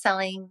you been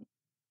selling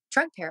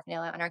drug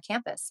paraphernalia on our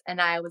campus?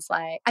 And I was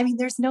like, I mean,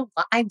 there's no,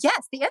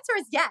 yes, the answer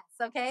is yes.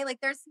 Okay. Like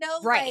there's no,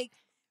 like,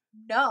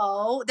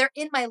 no, they're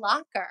in my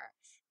locker.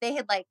 They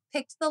had like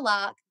picked the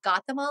lock,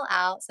 got them all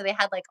out. So they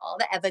had like all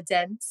the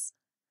evidence,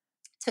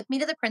 took me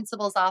to the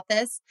principal's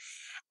office.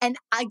 And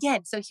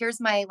again, so here's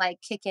my like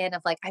kick in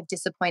of like, I've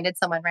disappointed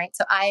someone, right?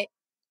 So I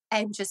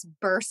just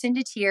burst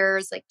into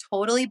tears, like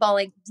totally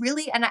bawling,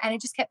 really. And I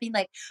just kept being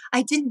like,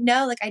 I didn't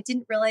know, like, I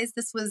didn't realize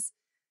this was,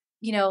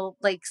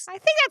 like. I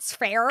think that's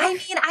fair. I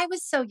mean, I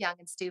was so young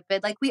and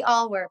stupid. Like we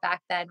all were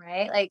back then,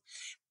 right? Like,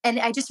 and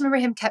I just remember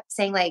him kept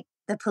saying like,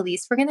 the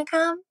police were going to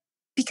come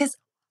because.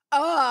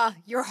 Oh,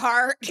 your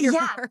heart. Your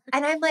heart.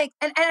 And I'm like,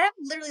 and I'm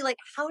literally like,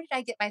 how did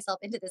I get myself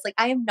into this? Like,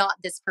 I am not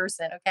this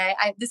person. Okay.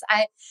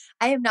 I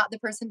am not the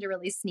person to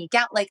really sneak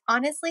out. Like,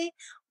 honestly,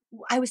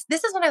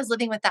 this is when I was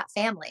living with that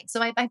family. So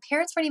my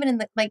parents weren't even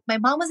my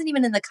mom wasn't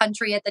even in the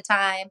country at the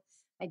time.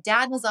 My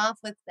dad was off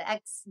with the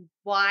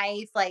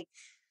ex-wife. Like,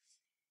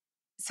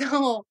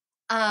 so,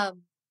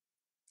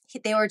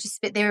 they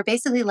were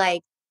basically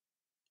like,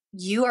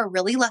 you are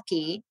really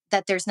lucky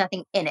that there's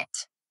nothing in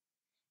it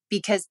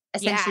because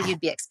essentially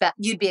you'd be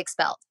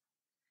expelled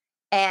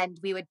and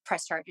we would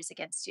press charges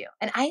against you.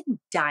 And I am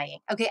dying.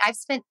 Okay. I've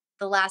spent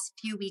the last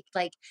few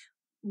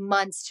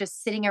months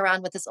just sitting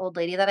around with this old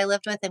lady that I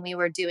lived with. And we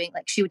were doing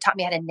she would taught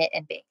me how to knit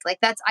and bake. Like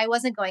I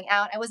wasn't going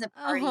out. I wasn't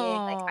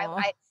partying.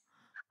 Like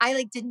I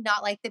like did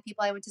not like the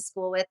people I went to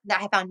school with.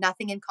 I found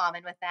nothing in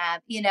common with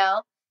them,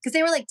 because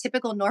they were like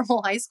typical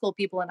normal high school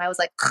people. And I was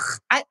like,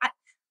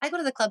 I go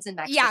to the clubs in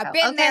Mexico. Yeah,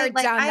 been there,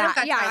 like, done I don't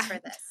that. got time for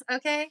this.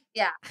 Okay.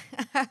 Yeah.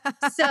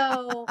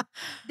 So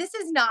this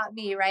is not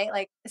me, right?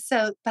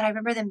 But I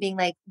remember them being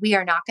like, we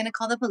are not going to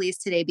call the police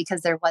today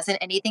because there wasn't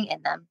anything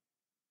in them.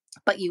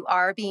 But you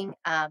are being,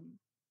 I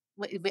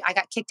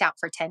got kicked out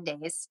for 10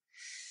 days,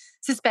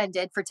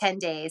 suspended for 10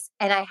 days.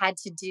 And I had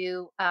to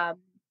do,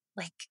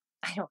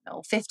 I don't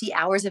know, 50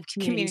 hours of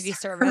Community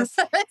service.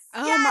 Oh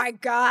Yes. my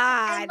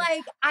God. And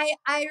like,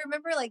 I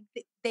remember like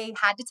they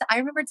had to, I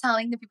remember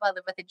telling the people I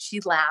live with and she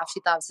laughed. She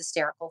thought it was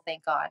hysterical.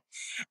 Thank God.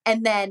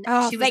 And then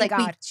Oh, she was thank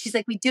like, God. she's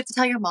like, we do have to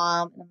tell your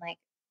mom. And I'm like,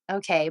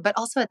 okay. But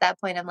also at that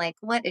point, I'm like,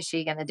 what is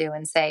she going to do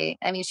and say?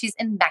 I mean, she's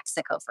in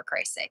Mexico for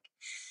Christ's sake.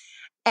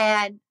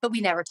 But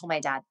we never told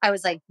my dad. I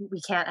was like, we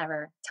can't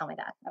ever tell my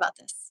dad about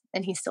this.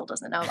 And he still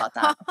doesn't know about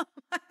that.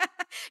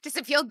 Does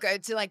it feel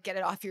good to like get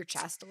it off your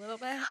chest a little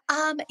bit?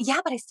 Yeah,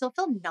 but I still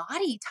feel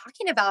naughty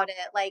talking about it.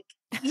 Like,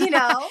 you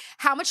know.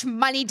 How much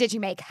money did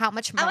you make? How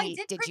much I money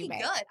did did pretty you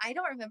make? good. I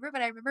don't remember,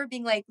 but I remember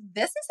being like,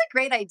 this is a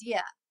great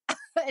idea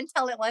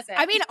until it wasn't.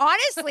 I mean,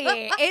 honestly,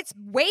 it's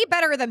way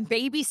better than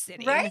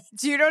babysitting. Right?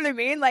 Do you know what I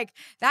mean? Like,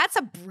 that's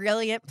a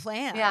brilliant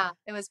plan. Yeah,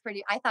 it was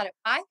pretty. I thought it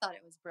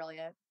was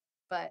brilliant,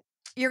 but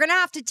You're going to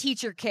have to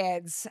teach your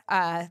kids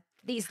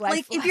these life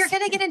like if you're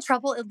going to lessons. get in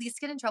trouble, at least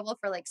get in trouble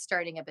for like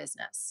starting a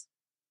business.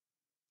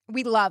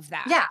 We love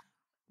that. Yeah.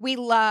 We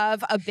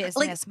love a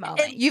business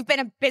moment. You've been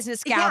a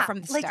business gal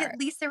from the start. Like at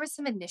least there was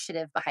some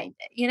initiative behind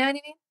it. You know what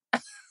I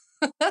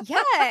mean?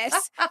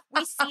 Yes.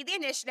 We see the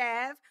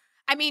initiative.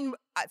 I mean,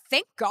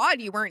 thank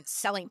God you weren't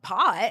selling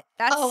pot.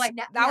 That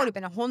would have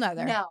been a whole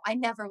nother. No, I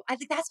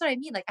think that's what I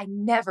mean. Like I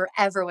never,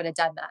 ever would have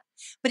done that.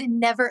 But it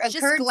never occurred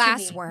Just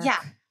glass to me. work. Yeah.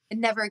 It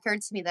never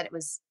occurred to me that it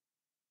was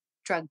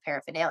drug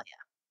paraphernalia.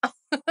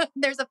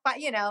 There's a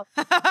very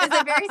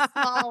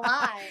small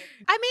line.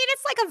 I mean,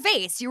 it's like a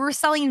vase. You were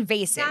selling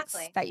vases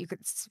that you could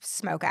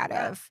smoke out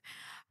of.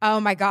 Oh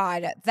my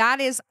God. That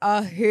is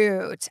a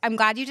hoot. I'm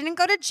glad you didn't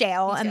go to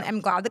jail, and I'm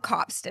glad the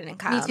cops didn't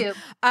come. Me too.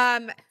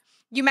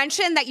 You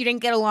mentioned that you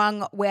didn't get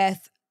along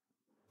with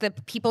the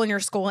people in your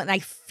school, and I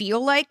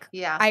feel like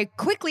I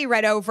quickly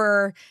read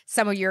over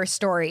some of your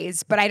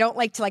stories, but I don't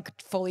like to like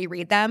fully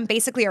read them.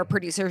 Basically, our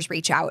producers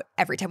reach out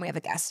every time we have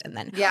a guest, and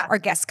then our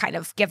guests kind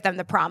of give them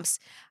the prompts.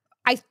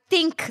 I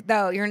think,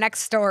 though, your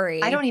next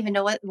story. I don't even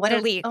know what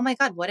oh my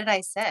God, what did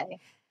I say?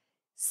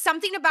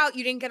 Something about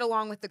you didn't get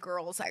along with the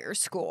girls at your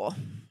school.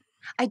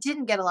 I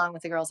didn't get along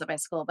with the girls at my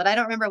school, but I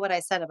don't remember what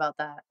I said about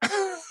that.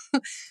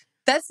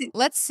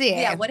 Let's see.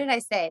 Yeah, what did I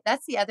say?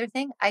 That's the other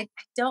thing. I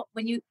don't,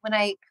 when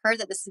I heard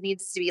that this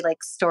needs to be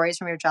like stories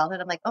from your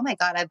childhood, I'm like, oh my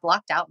God, I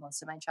blocked out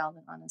most of my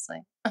childhood, honestly.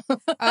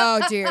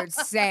 Oh, dude,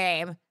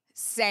 same.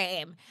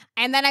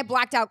 And then I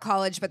blacked out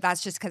college, but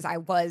that's just because I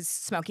was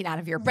smoking out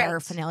of your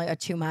paraphernalia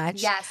too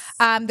much. Yes.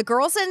 The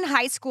girls in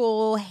high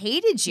school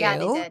hated you. Yeah,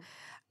 they did.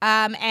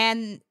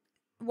 And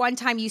one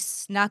time you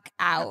snuck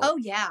out. Oh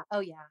yeah.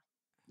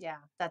 Yeah,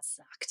 that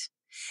sucked.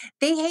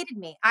 They hated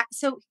me.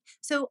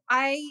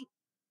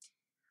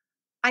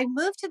 I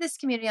moved to this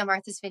community on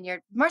Martha's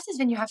Vineyard. Martha's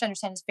Vineyard, you have to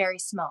understand, is very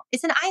small.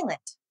 It's an island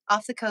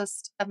off the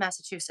coast of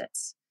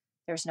Massachusetts.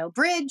 There's no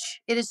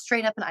bridge. It is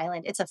straight up an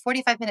island. It's a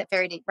 45-minute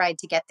ferry ride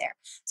to get there.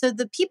 So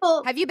the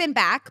people... Have you been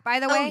back, by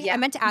the way? Yeah. I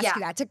meant to ask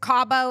you that. To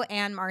Cabo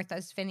and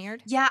Martha's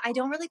Vineyard? Yeah, I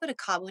don't really go to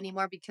Cabo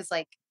anymore because,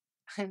 like,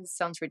 it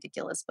sounds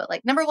ridiculous, but,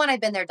 like, number one,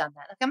 I've been there, done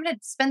that. Like, I'm going to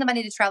spend the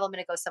money to travel. I'm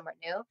going to go somewhere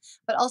new.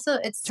 But also,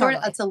 it's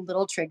it's a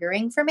little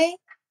triggering for me.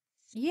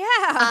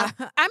 Yeah,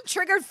 I'm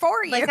triggered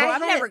for you. Like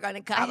I'm never going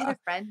to Cabo. I had a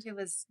friend who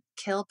was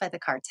killed by the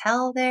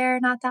cartel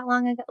there not that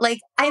long ago. Like,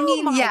 I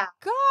mean, God.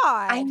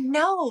 I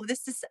know.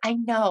 I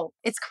know.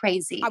 It's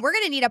crazy. We're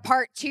going to need a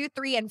part 2,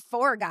 3, and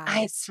 4,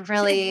 guys. It's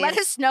really... Let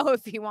us know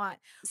if you want.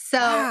 So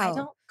I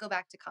don't go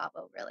back to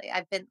Cabo, really.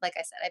 I've been there.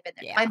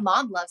 Yeah. My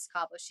mom loves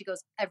Cabo. She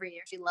goes every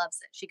year. She loves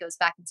it. She goes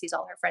back and sees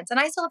all her friends. And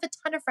I still have a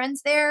ton of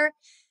friends there.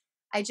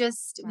 I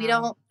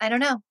don't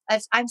know.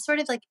 I'm sort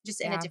of like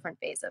just in a different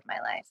phase of my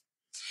life.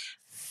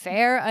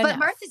 Fair enough. But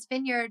Martha's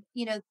Vineyard,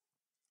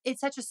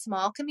 it's such a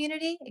small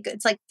community.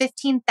 It's like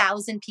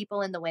 15,000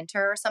 people in the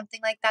winter or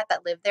something like that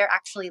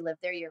actually live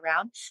there year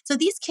round. So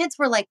these kids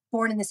were like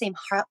born in the same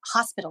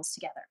hospitals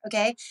together.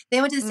 Okay.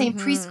 They went to the same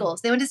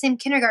preschools. They went to the same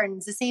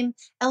kindergartens, the same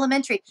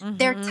elementary.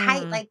 They're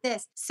tight like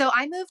this. So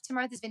I moved to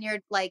Martha's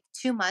Vineyard like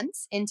 2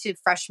 months into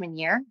freshman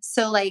year.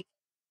 So like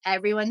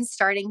everyone's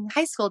starting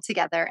high school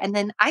together. And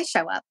then I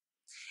show up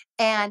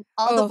and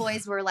all the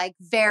boys were like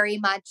very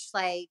much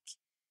like,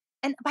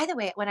 and by the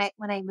way, when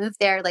I moved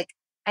there, like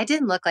I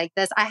didn't look like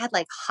this. I had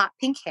like hot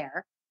pink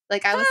hair.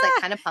 Like I was like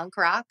kind of punk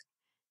rock.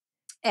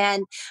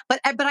 But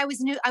I was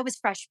new. I was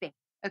fresh pink.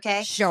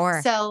 Okay. Sure.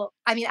 So,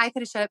 I mean, I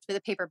could have showed up with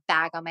a paper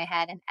bag on my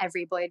head and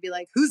every boy would be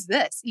like, who's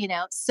this?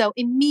 So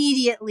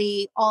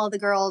immediately all the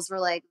girls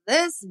were like,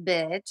 this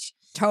bitch.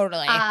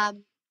 Totally.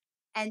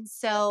 And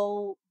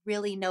so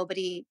really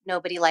nobody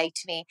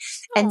liked me.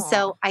 And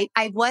so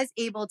I was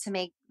able to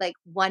make like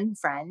one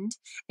friend,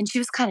 and she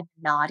was kind of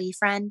a naughty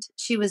friend.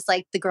 She was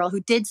like the girl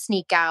who did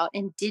sneak out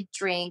and did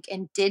drink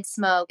and did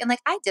smoke. And like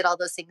I did all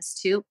those things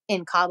too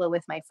in Cabo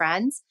with my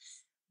friends,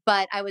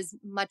 but I was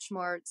much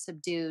more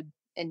subdued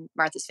in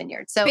Martha's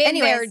Vineyard. So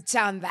anyway,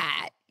 done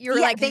that. You're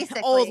like an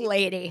old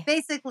lady.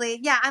 Basically.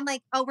 Yeah. I'm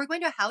like, oh, we're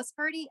going to a house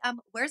party.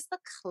 Where's the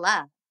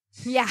club?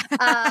 Yeah.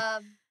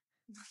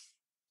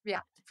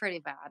 Yeah. pretty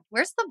bad.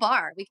 Where's the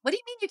bar? What do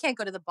you mean you can't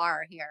go to the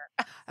bar here?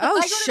 Oh, I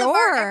go to the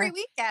bar every sure.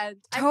 weekend.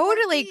 I'm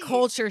Totally 14.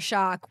 culture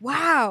shock.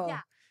 Wow. Yeah.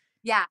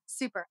 Yeah,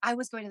 super. I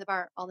was going to the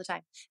bar all the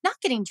time. Not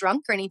getting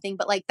drunk or anything,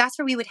 but like that's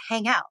where we would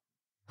hang out.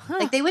 Huh.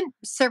 Like they wouldn't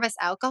serve us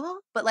alcohol,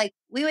 but like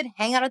we would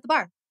hang out at the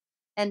bar.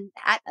 And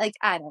I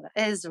don't know.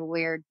 It is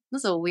weird. It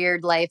was a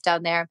weird life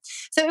down there.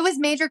 So it was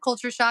major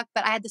culture shock.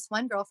 But I had this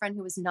one girlfriend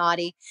who was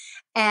naughty.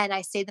 And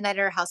I stayed the night at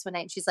her house one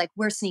night. And she's like,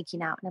 we're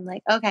sneaking out. And I'm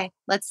like, okay,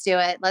 let's do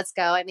it. Let's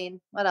go. I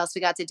mean, what else we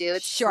got to do?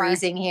 It's Sure.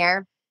 freezing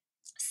here.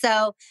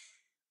 So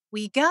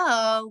we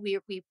go,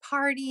 we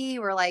party.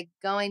 We're like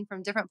going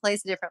from different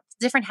place to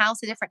different house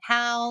to different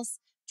house,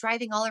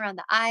 driving all around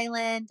the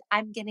island.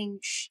 I'm getting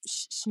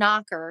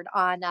schnockered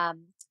on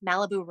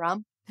Malibu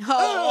rum.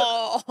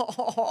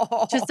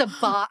 Oh. Just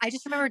I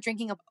just remember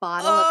drinking a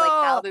bottle of like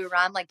Malibu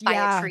rum, like by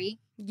a tree.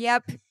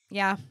 Yep.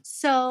 Yeah.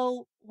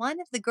 So one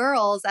of the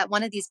girls at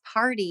one of these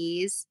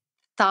parties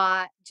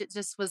thought,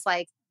 just was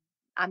like,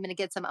 I'm going to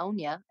get some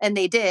Onya. And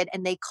they did.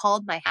 And they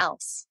called my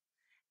house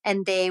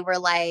and they were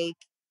like,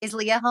 is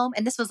Leah home?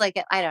 And this was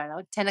like, I don't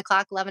know, 10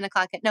 o'clock, 11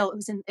 o'clock. No,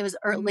 it was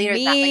later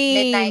than that, like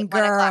midnight,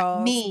 1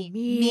 o'clock.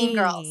 Mean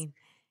girls.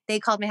 They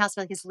called my house.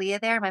 They're like, is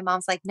Leah there? My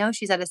mom's like, no,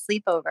 she's at a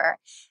sleepover.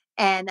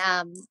 And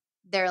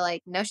they're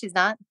like, no, she's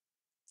not.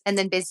 And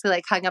then basically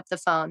like hung up the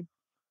phone.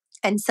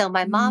 And so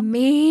my mom's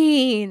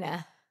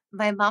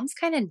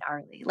kind of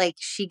gnarly. Like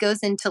she goes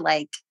into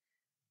like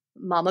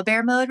mama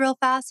bear mode real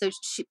fast. So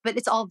but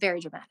it's all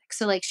very dramatic.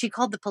 So like she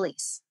called the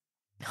police.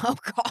 Oh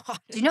God.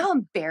 Do you know how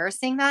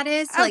embarrassing that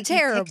is? Oh, Like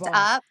terrible. You picked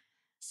up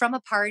from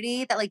a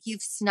party that like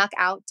you've snuck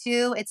out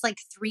to. It's like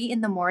 3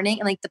 a.m. and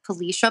like the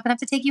police show up and have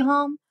to take you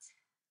home.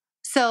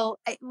 So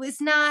it was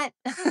not.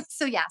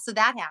 So yeah. So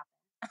that happened.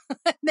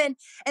 and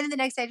then the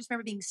next day I just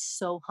remember being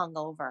so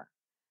hungover.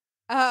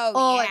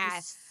 Oh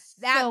yeah.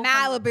 That so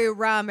Malibu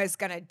rum is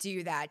going to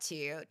do that to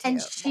you too. And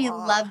she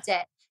loved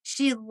it.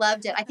 She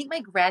loved it. I think my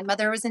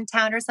grandmother was in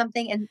town or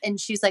something. And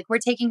she's like, we're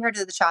taking her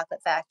to the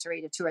chocolate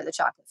factory to tour the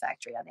chocolate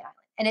factory on the island.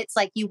 And it's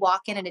like, you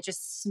walk in and it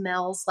just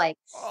smells like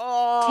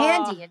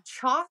candy and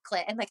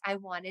chocolate. And like, I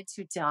wanted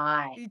to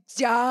die.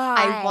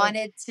 I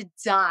wanted to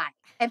die.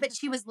 But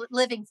she was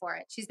living for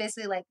it. She's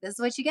basically like, this is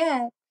what you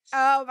get.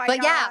 Oh my God.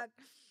 But yeah,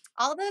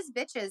 all those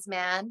bitches,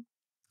 man.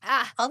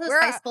 All those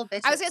high school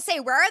bitches. I was going to say,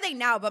 where are they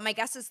now? But my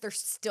guess is they're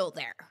still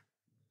there.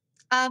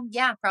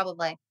 Yeah,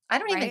 probably. I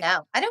don't even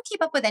know. I don't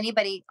keep up with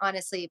anybody,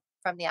 honestly,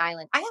 from the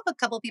island. I have a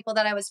couple people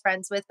that I was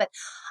friends with, but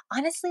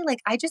honestly, like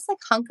I just like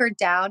hunkered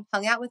down,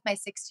 hung out with my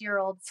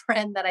 60-year-old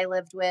friend that I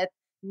lived with,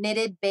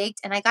 knitted,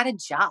 baked, and I got a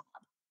job.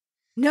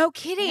 No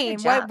kidding.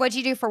 What'd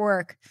you do for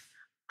work?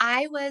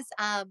 I worked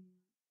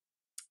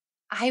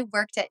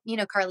at,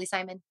 Carly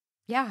Simon.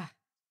 Yeah.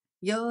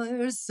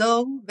 You're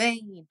so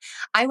vain.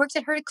 I worked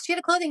at her. She had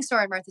a clothing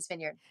store in Martha's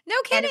Vineyard. No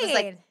kidding. And it was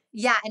like,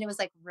 yeah. And it was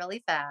like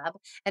really fab.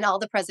 And all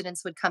the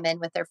presidents would come in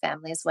with their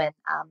families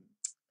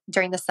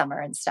during the summer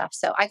and stuff.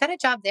 So I got a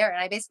job there.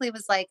 And I basically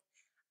was like,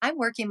 I'm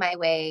working my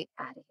way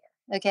out of here.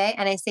 Okay.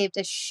 And I saved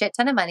a shit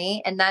ton of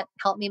money. And that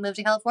helped me move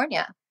to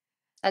California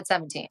at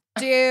 17.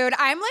 Dude,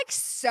 I'm like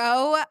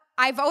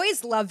I've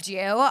always loved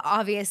you,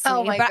 obviously.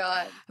 Oh my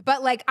God.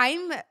 But like,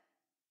 I'm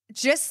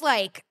just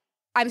like,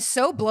 I'm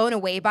so blown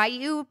away by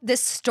you.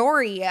 This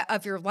story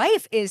of your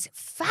life is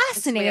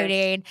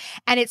fascinating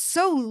and it's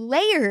so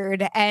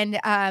layered and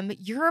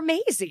you're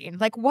amazing.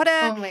 Like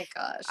oh my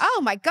gosh.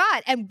 Oh my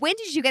God. And when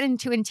did you get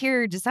into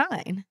interior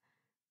design?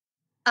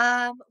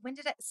 So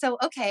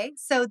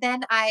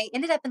then I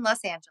ended up in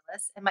Los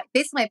Angeles and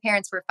basically my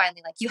parents were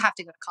finally like, you have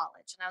to go to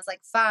college. And I was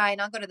like, fine,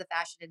 I'll go to the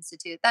Fashion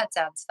Institute. That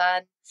sounds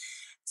fun.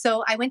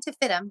 So I went to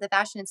FITM, the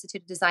Fashion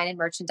Institute of Design and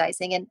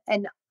Merchandising.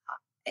 And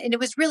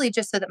it was really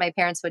just so that my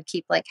parents would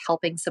keep like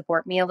helping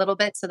support me a little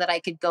bit so that I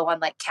could go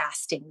on like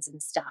castings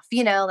and stuff,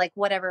 like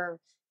whatever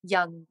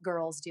young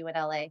girls do in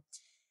LA.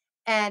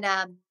 And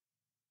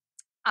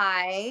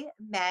I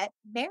met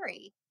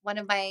Mary,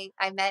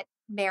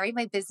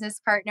 my business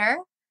partner.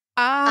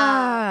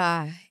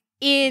 In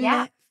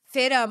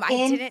FITM.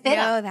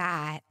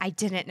 I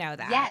didn't know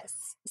that.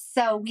 Yes.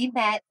 So we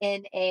met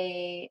in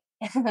I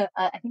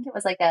think it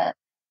was like a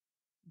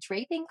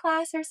draping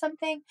class or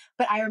something,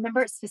 but I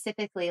remember it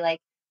specifically,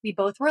 like we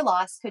both were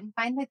lost, couldn't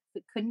find the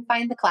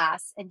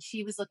class, and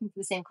she was looking for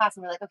the same class,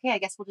 and we're like, okay, I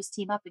guess we'll just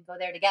team up and go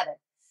there together.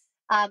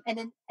 And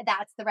then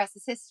that's the rest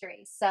is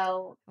history.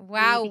 So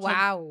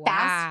wow,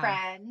 fast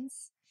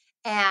friends,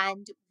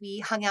 and we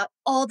hung out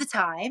all the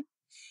time,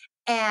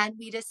 and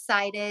we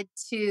decided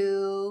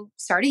to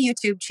start a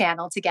YouTube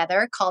channel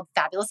together called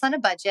Fabulous on a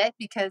Budget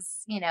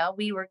because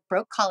we were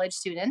broke college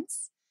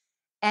students,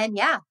 and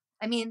yeah.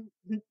 I mean,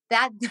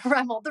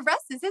 the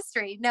rest is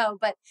history. No,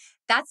 but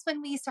that's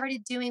when we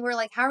started we're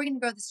like, how are we going to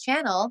grow this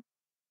channel?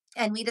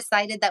 And we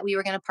decided that we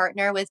were going to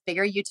partner with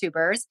bigger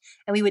YouTubers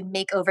and we would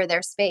make over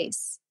their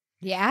space.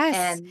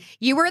 Yes. And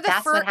You were the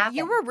that's what first, happened.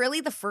 you were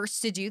really the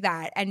first to do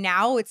that. And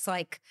now it's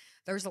like,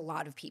 there's a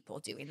lot of people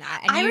doing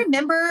that. And I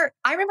remember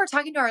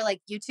talking to our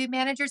like YouTube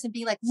managers and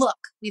being like, look,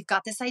 we've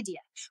got this idea.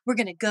 We're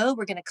going to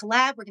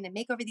collab. We're going to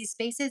make over these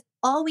spaces.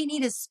 All we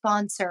need is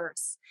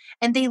sponsors.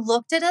 And they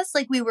looked at us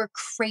like we were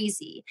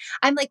crazy.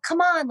 I'm like,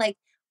 come on, like,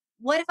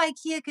 what if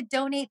IKEA could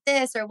donate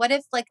this? Or what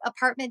if like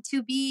apartment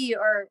 2B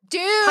or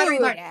Pottery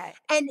dude. Barn?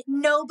 And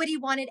nobody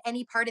wanted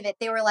any part of it.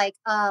 They were like,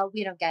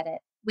 we don't get it.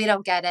 We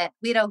don't get it.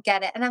 We don't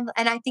get it. And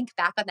I think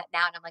back on that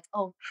now and I'm like,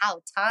 oh,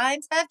 how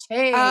times have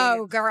changed.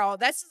 Oh, girl,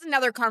 this is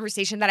another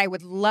conversation that I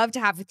would love to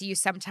have with you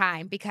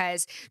sometime,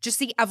 because just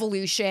the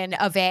evolution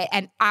of it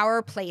and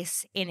our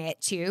place in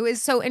it too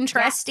is so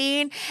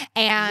interesting.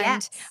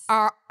 And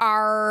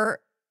our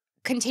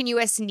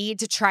continuous need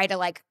to try to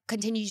like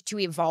continue to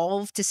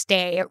evolve to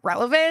stay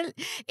relevant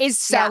is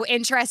so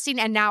interesting.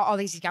 And now all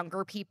these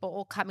younger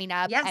people coming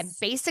up and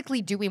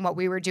basically doing what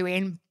we were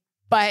doing,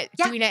 but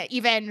doing it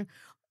even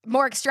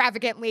more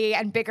extravagantly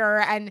and bigger.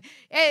 And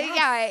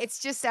it's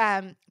just,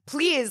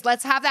 please,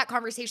 let's have that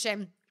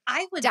conversation.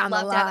 I would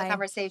love to have a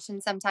conversation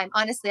sometime.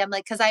 Honestly, I'm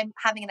like, because I'm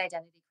having an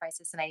identity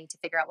crisis and I need to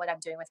figure out what I'm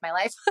doing with my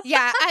life.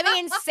 Yeah, I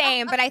mean,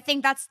 same. But I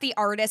think that's the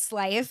artist's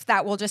life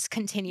that will just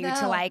continue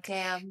to like,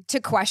 to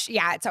question.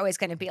 Yeah, it's always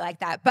going to be like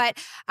that. But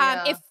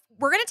if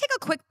we're going to take a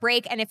quick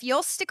break, and if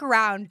you'll stick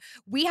around,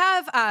 we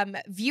have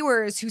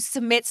viewers who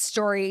submit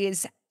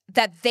stories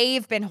that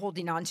they've been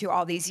holding on to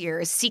all these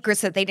years,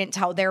 secrets that they didn't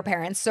tell their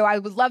parents. So I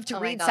would love to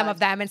read some of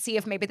them and see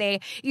if maybe they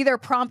either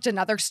prompt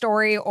another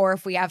story or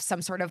if we have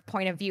some sort of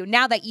point of view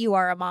now that you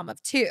are a mom of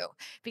two,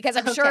 because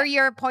I'm sure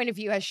your point of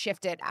view has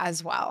shifted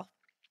as well.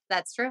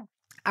 That's true.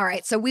 All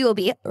right. So we will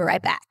be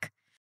right back.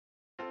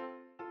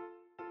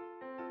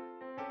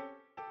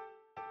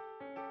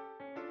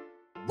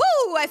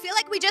 Woo! I feel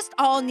like we just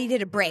all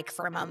needed a break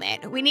for a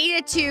moment. We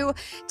needed to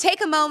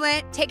take a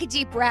moment, take a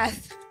deep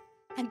breath,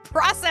 and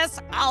process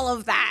all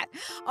of that.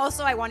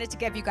 Also, I wanted to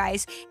give you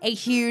guys a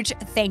huge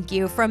thank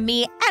you from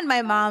me and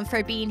my mom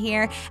for being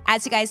here.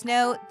 As you guys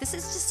know, this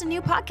is just a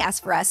new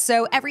podcast for us.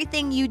 So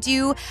everything you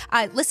do,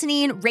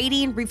 listening,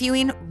 rating,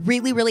 reviewing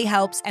really, really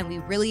helps. And we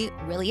really,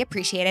 really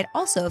appreciate it.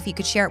 Also, if you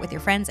could share it with your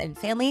friends and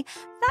family,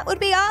 that would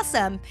be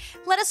awesome.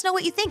 Let us know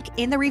what you think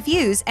in the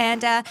reviews,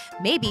 and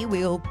maybe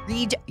we'll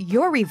read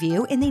your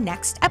review in the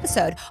next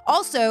episode.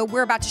 Also,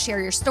 we're about to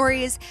share your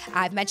stories.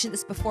 I've mentioned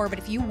this before, but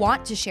if you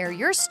want to share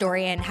your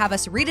story and have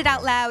us read it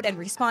out loud and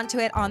respond to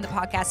it on the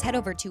podcast, head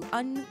over to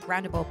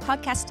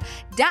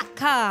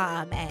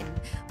ungroundablepodcast.com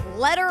and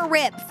let her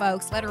rip,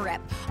 folks. Let her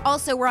rip.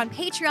 Also, we're on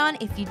Patreon.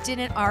 If you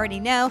didn't already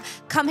know,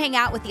 come hang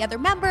out with the other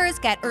members,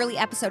 get early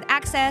episode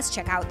access,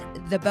 check out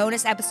the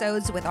bonus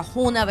episodes with a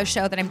whole nother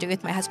show that I'm doing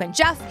with my husband,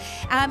 Jeff.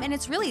 And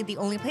it's really the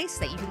only place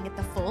that you can get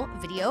the full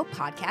video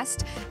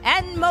podcast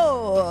and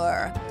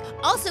more.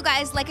 Also,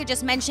 guys, like I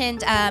just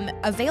mentioned,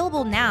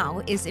 available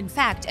now is, in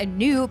fact, a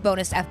new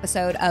bonus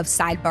episode of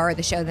Sidebar,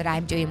 the show that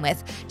I'm doing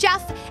with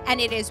Jeff.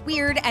 And it is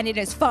weird, and it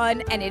is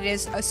fun, and it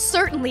is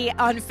certainly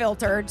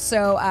unfiltered.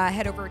 So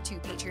head over to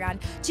Patreon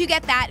to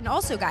get that. And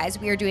also, guys,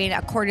 we are doing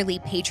a quarterly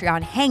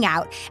Patreon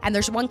hangout, and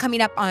there's one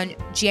coming up on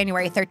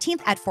January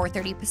 13th at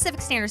 4:30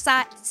 Pacific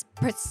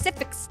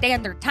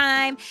Standard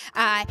Time.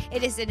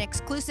 It is an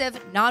exclusive,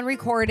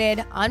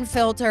 non-recorded,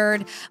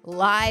 unfiltered,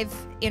 live,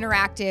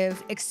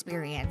 interactive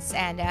experience,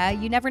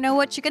 and you never know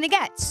what you're gonna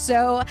get.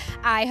 So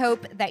I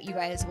hope that you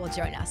guys will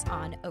join us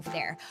on over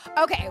there.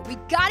 Okay, we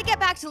gotta get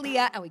back to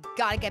Leah, and we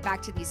gotta get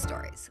back to these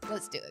stories.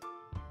 Let's do it.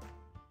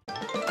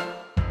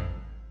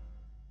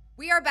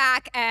 We are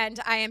back, and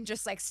I am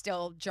just like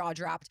still jaw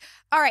dropped.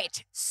 All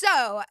right,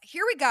 so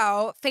here we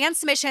go. Fan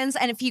submissions.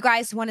 And if you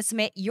guys want to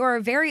submit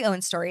your very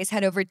own stories,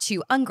 head over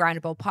to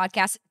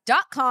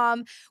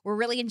ungroundablepodcast.com. We're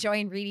really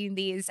enjoying reading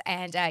these,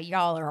 and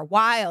y'all are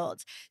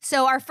wild.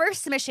 So our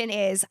first submission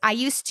is, I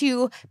used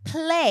to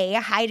play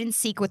hide and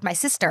seek with my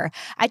sister.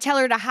 I tell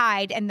her to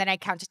hide, and then I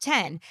count to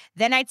 10.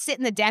 Then I'd sit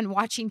in the den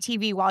watching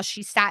TV while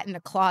she sat in a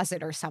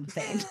closet or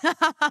something.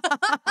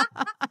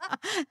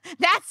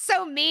 That's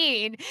so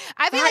mean.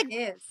 I feel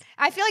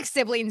like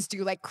siblings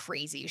do like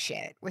crazy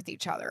shit with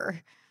each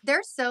other.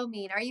 They're so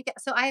mean.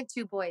 So I have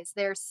two boys.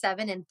 They're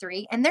 7 and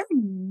 3, and they're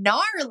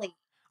gnarly.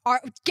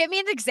 Give me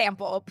an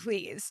example,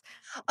 please.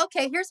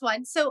 Okay, here's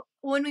one. So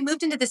when we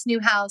moved into this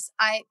new house,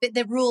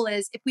 the rule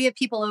is if we have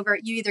people over,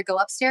 you either go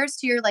upstairs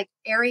to your like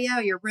area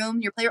or your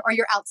room, your player, or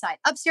you're outside.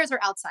 Upstairs or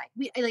outside.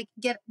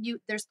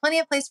 There's plenty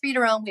of place for you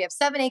to roam. We have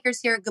 7 acres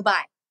here.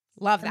 Goodbye.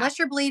 Love that. Unless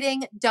you're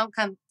bleeding, don't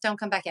come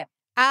back in.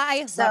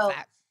 I love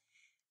that.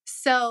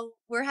 So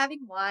we're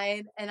having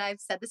wine, and I've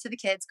said this to the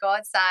kids, go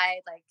outside,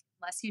 like,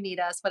 unless you need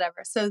us,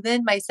 whatever. So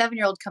then my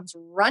 7-year-old comes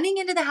running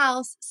into the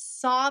house,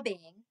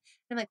 sobbing.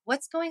 I'm like,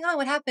 what's going on?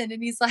 What happened?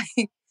 And he's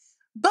like,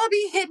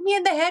 Bubby hit me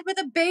in the head with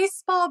a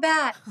baseball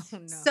bat. Oh,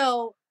 no.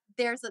 So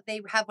they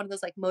have one of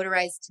those like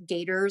motorized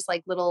gators,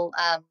 like little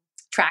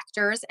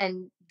tractors.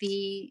 And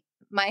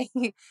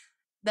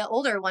the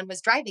older one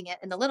was driving it,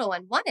 and the little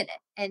one wanted it,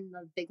 and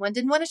the big one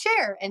didn't want to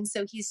share. And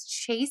so he's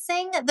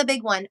chasing the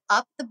big one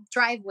up the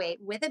driveway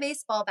with a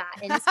baseball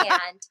bat in his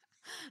hand.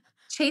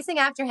 chasing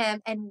after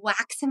him and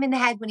whacks him in the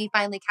head when he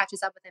finally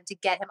catches up with him to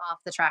get him off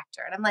the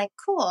tractor. And I'm like,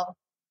 cool.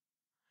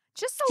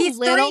 Just a He's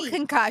little 3.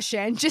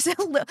 concussion. Just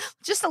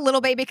a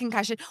little baby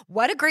concussion.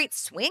 What a great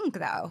swing,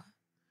 though.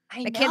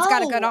 I The know. kid's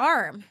got a good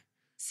arm.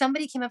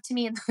 Somebody came up to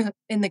me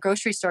in the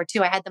grocery store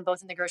too. I had them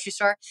both in the grocery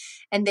store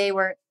and they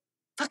were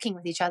fucking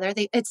with each other.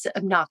 It's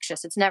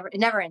obnoxious. It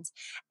never ends.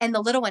 And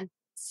the little one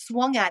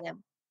swung at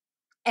him.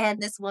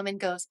 And this woman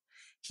goes,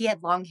 he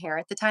had long hair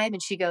at the time.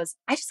 And she goes,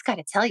 I just got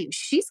to tell you,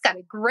 she's got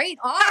a great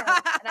arm.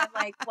 And I'm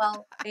like,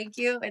 well, thank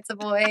you. It's a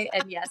boy.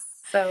 And yes.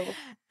 So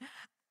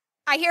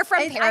I hear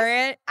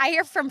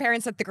from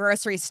parents that the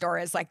grocery store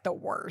is like the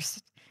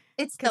worst.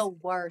 it's the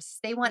worst.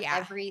 They want Yeah.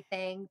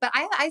 everything. But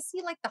I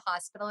see like the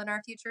hospital in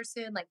our future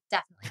soon, like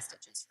definitely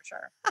stitches for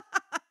sure.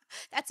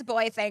 That's a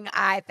boy thing,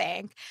 I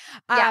think.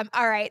 Yeah.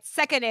 All right.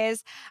 Second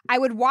is I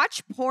would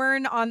watch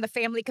porn on the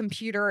family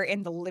computer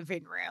in the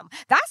living room.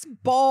 That's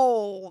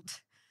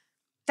bold.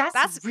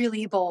 That's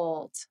really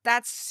bold.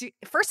 That's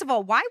first of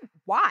all, why?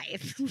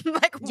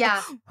 Like,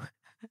 Yeah.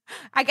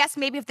 I guess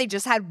maybe if they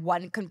just had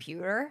one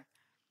computer.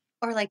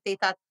 Or like they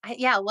thought,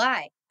 yeah,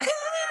 why?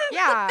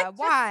 Yeah,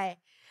 why?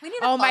 We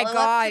need a Oh my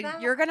follow-up to God,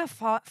 that. you're gonna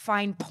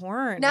find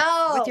porn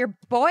No. with your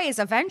boys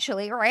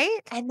eventually, right?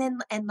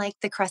 And like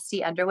the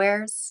crusty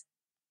underwears.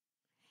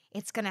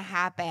 It's gonna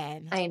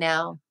happen. I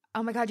know.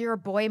 Oh my God, you're a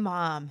boy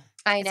mom.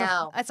 I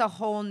know. That's a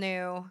whole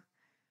new.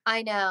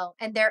 I know.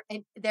 And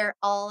they're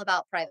all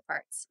about private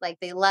parts. Like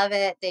they love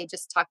it. They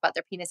just talk about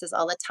their penises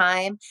all the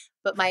time.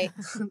 But my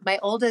my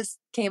oldest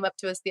came up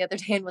to us the other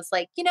day and was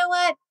like, you know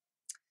what?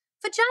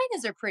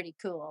 Vaginas are pretty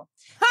cool.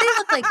 They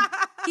look like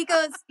he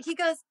goes,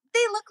 they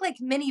look like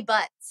mini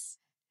butts.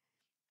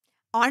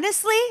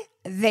 Honestly,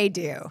 they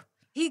do.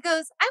 He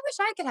goes, I wish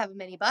I could have a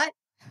mini butt.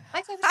 I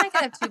wish I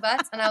could have 2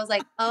 butts. And I was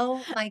like,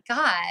 oh my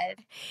God.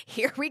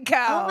 Here we go.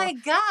 Oh my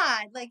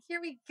God. Like, here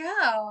we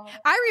go.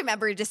 I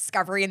remember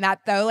discovering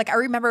that though. Like I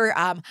remember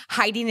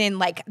hiding in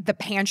like the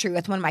pantry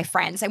with one of my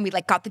friends and we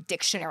like got the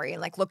dictionary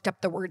and like looked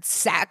up the word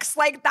sex.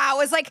 Like that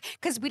was like,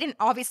 cause we didn't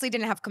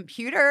have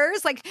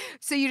computers. Like,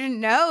 so you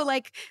didn't know,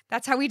 like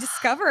that's how we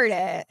discovered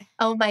it.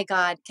 Oh my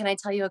God. Can I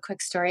tell you a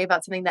quick story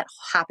about something that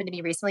happened to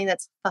me recently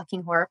that's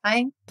fucking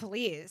horrifying?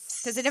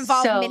 Please. Does it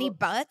involve mini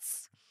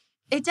butts?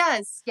 It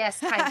does. Yes,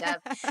 kind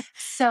of.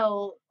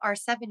 So our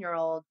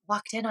 7-year-old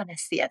walked in on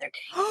us the other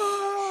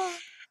day.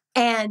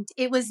 And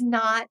we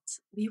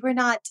were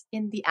not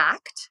in the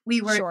act.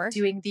 We were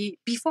doing the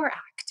before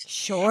act.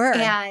 Sure.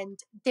 And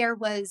there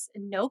was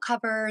no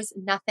covers,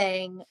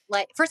 nothing.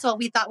 Like, first of all,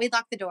 we thought we'd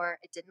lock the door.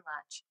 It didn't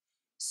latch.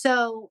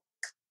 So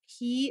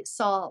he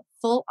saw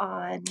full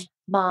on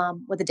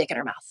mom with a dick in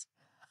her mouth.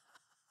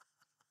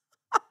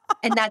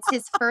 And that's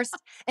his first,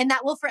 and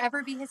that will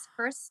forever be his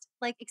first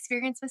like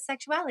experience with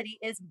sexuality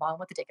is mom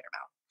with a dick in her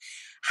mouth.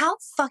 How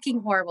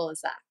fucking horrible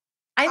is that?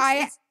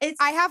 I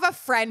have a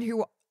friend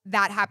who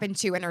that happened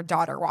to and her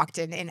daughter walked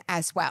in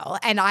as well.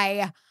 And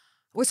I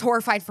was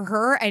horrified for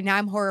her and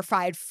I'm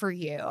horrified for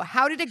you.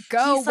 How did it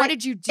go? What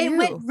did you do? It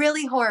went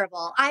really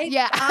horrible.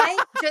 I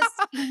just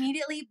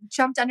immediately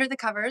jumped under the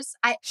covers.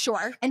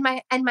 And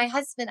my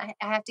husband, I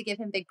have to give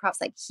him big props.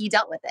 Like he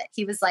dealt with it.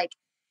 He was like,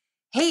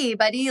 hey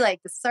buddy,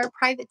 like this is our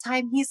private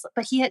time.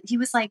 He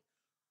was like,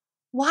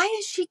 why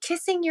is she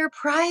kissing your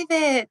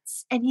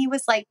privates? And he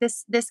was like,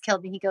 this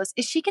killed me. He goes,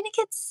 is she going to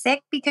get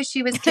sick because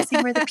she was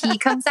kissing where the pee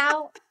comes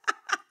out?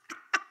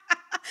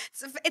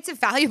 It's a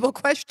valuable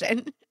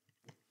question.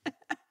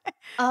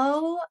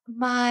 Oh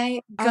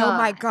my God. Oh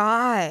my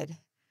God.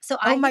 So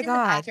I was in the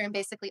bathroom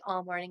basically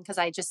all morning because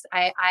I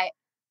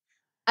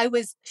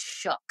was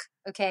shook.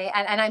 Okay.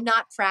 And I'm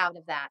not proud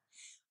of that.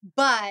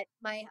 But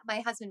my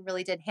husband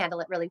really did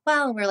handle it really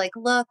well. And we were like,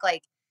 look,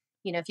 like,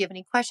 you know, if you have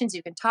any questions,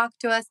 you can talk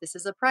to us. This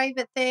is a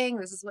private thing.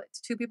 This is what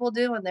 2 people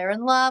do when they're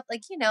in love.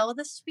 Like, you know,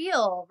 the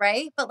spiel,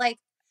 right? But like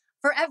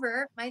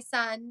forever, my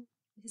son,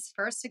 his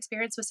first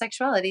experience with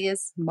sexuality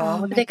is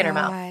mom with a dick in her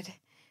mouth.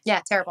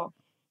 Yeah, terrible.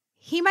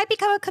 He might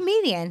become a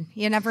comedian.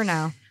 You never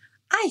know.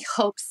 I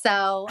hope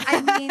so.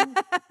 I mean,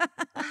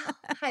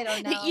 I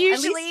don't know.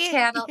 Usually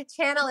at least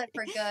channel it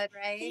for good,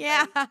 right?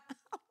 Yeah. Like,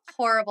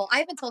 horrible. I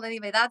haven't told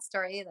anybody that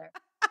story either.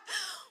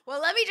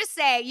 Well, let me just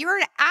say, you're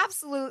an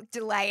absolute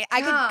delight.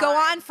 I could go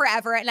on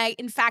forever. And I,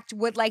 in fact,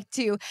 would like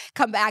to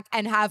come back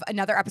and have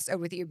another episode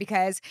with you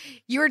because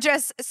you're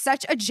just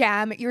such a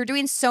gem. You're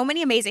doing so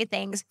many amazing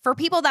things. For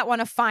people that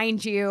want to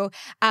find you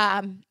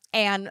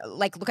and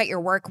like look at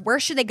your work, where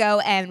should they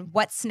go and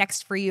what's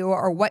next for you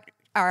or what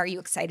are you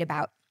excited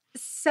about?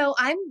 So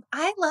I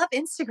love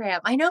Instagram.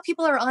 I know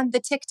people are on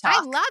the TikTok.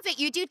 I love it.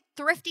 You do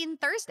Thrifting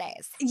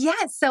Thursdays.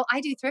 Yes. So I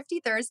do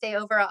Thrifty Thursday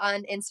over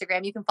on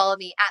Instagram. You can follow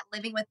me at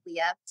Living with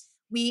Leah.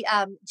 We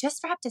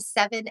just wrapped a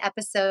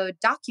 7-episode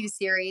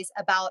docuseries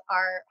about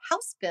our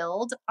house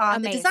build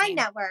on the Design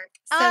Network.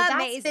 So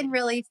that's been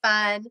really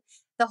fun.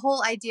 The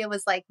whole idea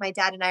was like my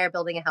dad and I are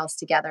building a house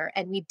together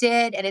and we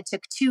did, and it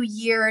took 2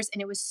 years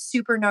and it was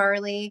super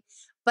gnarly.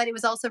 But it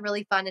was also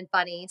really fun and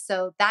funny.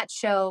 So that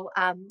show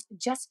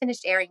just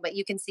finished airing, but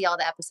you can see all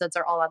the episodes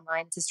are all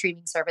online. It's a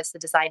streaming service,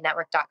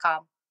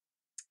 thedesignetwork.com.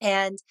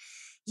 And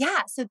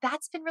yeah, so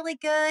that's been really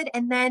good.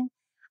 And then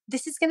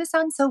this is going to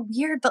sound so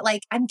weird, but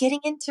like I'm getting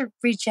into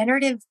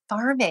regenerative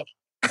farming.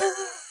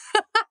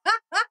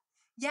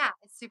 Yeah,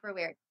 it's super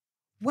weird.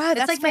 Wow, It's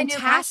that's like my new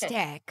passion.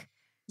 fantastic.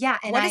 Yeah.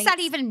 And What does that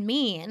even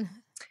mean?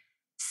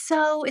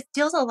 So it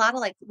deals a lot of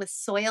like with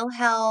soil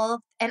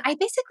health. And I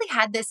basically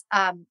had this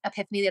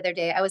epiphany the other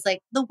day. I was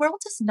like, the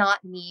world does not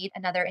need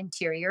another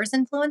interiors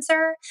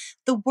influencer.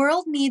 The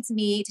world needs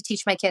me to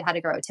teach my kid how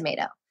to grow a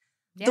tomato.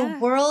 The Yeah.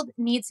 world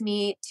needs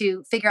me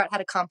to figure out how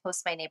to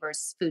compost my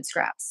neighbor's food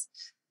scraps,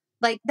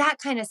 like that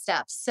kind of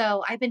stuff.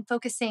 So I've been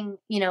focusing,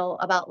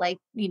 about like,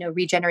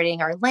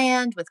 regenerating our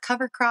land with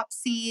cover crop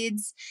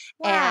seeds.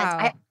 And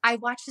Wow. I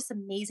watched this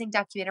amazing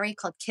documentary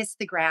called Kiss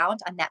the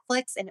Ground on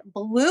Netflix, and it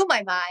blew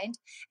my mind.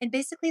 And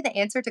basically the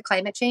answer to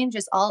climate change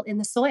is all in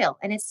the soil,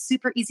 and it's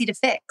super easy to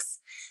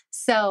fix.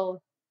 So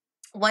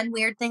one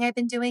weird thing I've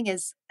been doing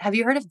is, have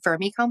you heard of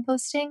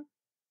vermicomposting?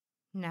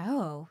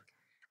 No.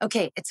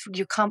 Okay,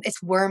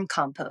 it's worm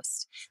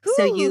compost.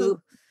 So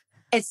Ooh.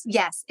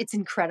 it's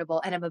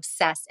incredible, and I'm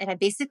obsessed. And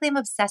I'm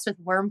obsessed with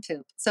worm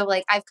poop. So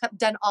like I've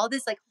done all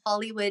this like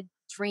Hollywood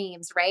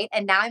dreams, right?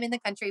 And now I'm in the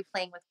country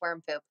playing with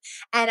worm poop,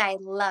 and I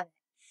love it.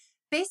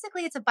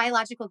 Basically, it's a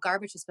biological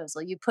garbage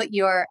disposal. You put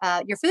your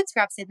food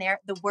scraps in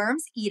there. The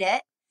worms eat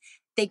it.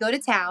 They go to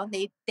town,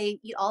 they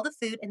eat all the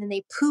food, and then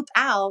they poop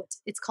out.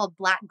 It's called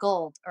black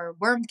gold or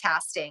worm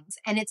castings.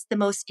 And it's the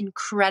most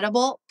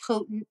incredible,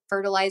 potent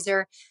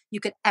fertilizer you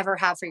could ever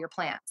have for your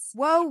plants.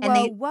 Whoa,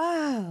 And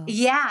whoa.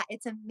 yeah,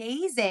 it's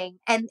amazing.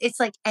 And it's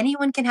like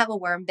anyone can have a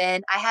worm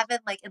bin. I have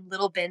it like in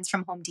little bins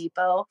from Home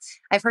Depot.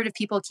 I've heard of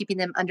people keeping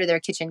them under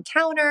their kitchen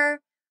counter.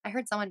 I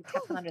heard someone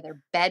kept them under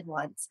their bed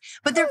once,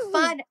 but they're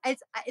fun.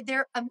 It's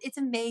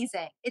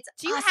amazing. It's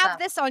Do you awesome. have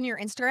this on your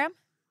Instagram?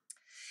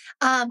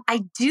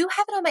 I do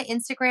have it on my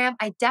Instagram.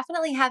 I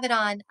definitely have it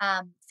on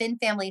Finn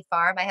Family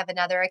Farm. I have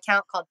another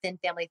account called Finn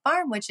Family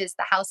Farm, which is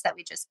the house that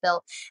we just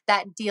built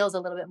that deals a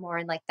little bit more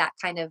in like that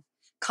kind of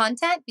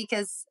content,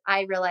 because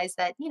I realized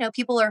that,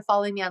 people are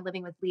following me on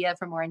Living with Leah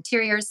for more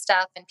interiors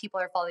stuff, and people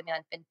are following me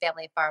on Finn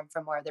Family Farm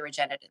for more of the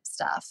regenerative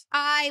stuff.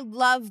 I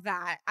love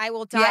that. I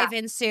will dive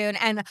in soon.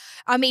 And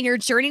I mean, your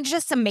journey is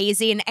just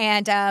amazing.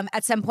 And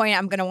at some point,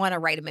 I'm going to want to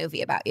write a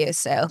movie about you.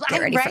 So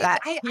get ready for that.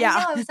 I know.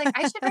 I was like,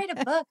 I should write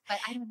a book, but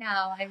I don't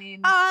know. I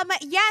mean,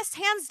 yes,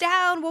 hands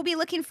down. We'll be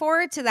looking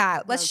forward to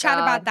that. Let's chat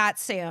about that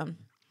soon.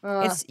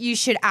 You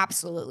should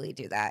absolutely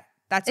do that.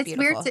 That's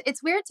beautiful.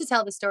 It's weird to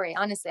tell the story.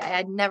 Honestly,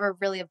 I'd never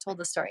really have told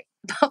the story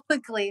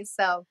publicly.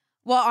 So,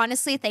 well,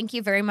 honestly, thank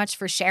you very much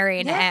for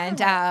sharing. Yeah.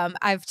 And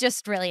I've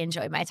just really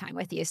enjoyed my time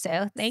with you.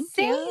 So thank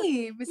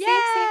you.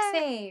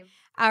 Same.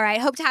 All right.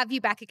 Hope to have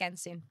you back again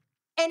soon.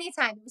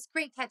 Anytime. It was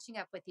great catching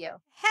up with you.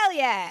 Hell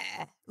yeah.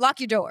 Lock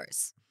your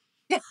doors.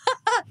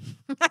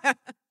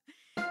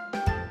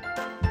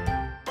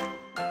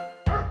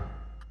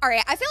 All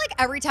right, I feel like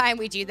every time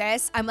we do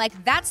this, I'm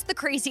like, that's the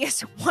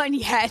craziest one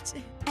yet.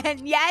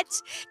 And yet,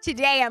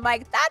 today, I'm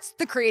like, that's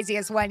the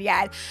craziest one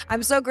yet.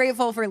 I'm so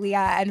grateful for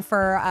Leah and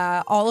for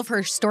all of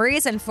her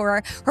stories and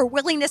for her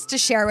willingness to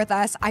share with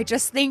us. I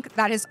just think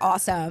that is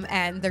awesome.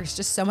 And there's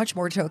just so much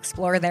more to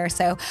explore there.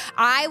 So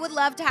I would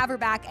love to have her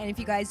back. And if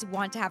you guys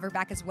want to have her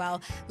back as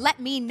well, let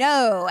me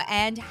know.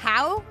 And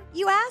how,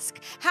 you ask?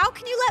 How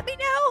can you let me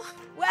know?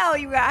 Well,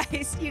 you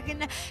guys, you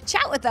can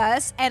chat with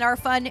us and our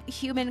fun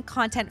human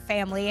content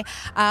family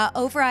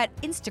over at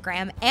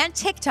Instagram and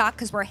TikTok,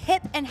 because we're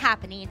hip and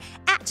happening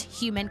at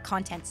Human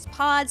Contents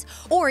Pods,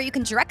 or you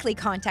can directly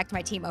contact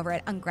my team over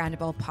at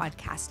Ungroundable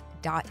Podcast.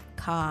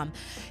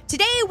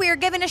 Today, we're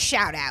giving a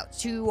shout out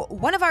to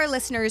one of our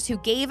listeners who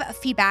gave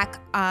feedback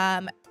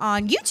on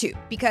YouTube,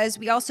 because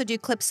we also do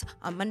clips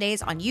on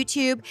Mondays on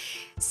YouTube.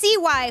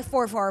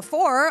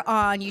 CY444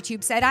 on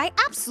YouTube said, I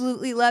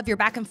absolutely love your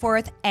back and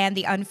forth and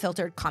the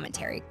unfiltered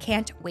commentary.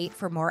 Can't wait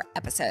for more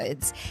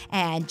episodes.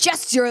 And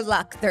just your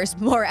luck, there's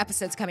more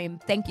episodes coming.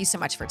 Thank you so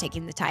much for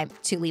taking the time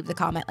to leave the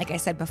comment. Like I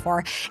said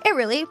before, it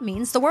really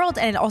means the world,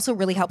 and it also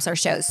really helps our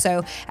shows.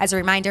 So as a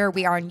reminder,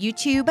 we are on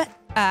YouTube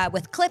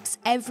with clips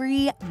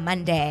every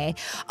Monday.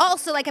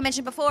 Also, like I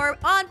mentioned before,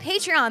 on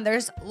Patreon,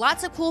 there's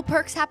lots of cool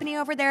perks happening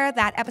over there.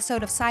 That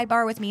episode of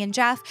Sidebar with me and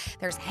Jeff.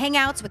 There's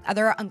hangouts with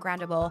other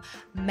Ungroundable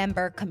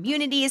member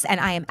communities, and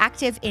I am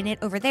active in it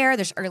over there.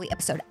 There's early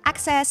episode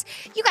access.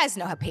 You guys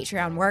know how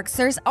Patreon works.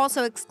 There's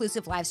also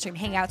exclusive live stream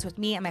hangouts with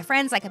me and my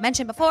friends, like I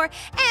mentioned before,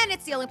 and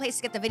it's the only place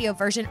to get the video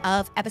version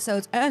of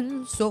episodes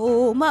and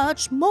so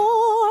much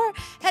more.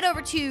 Head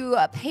over to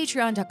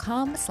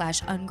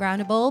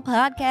patreon.com/Ungroundable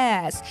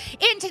Podcast.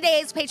 In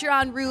today's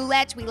Patreon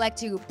roulette, we like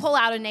to pull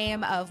out a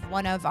name of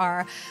one of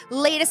our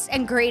latest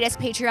and greatest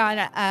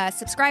Patreon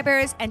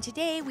subscribers. And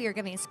today we are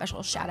giving a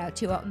special shout out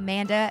to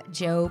Amanda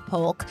Jo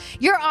Polk.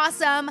 You're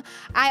awesome.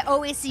 I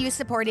always see you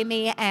supporting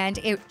me, and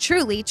it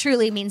truly,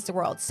 truly means the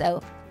world.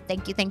 So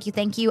thank you,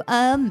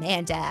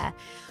 Amanda.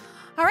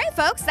 All right,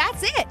 folks,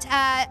 that's it.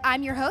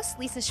 I'm your host,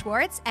 Lisa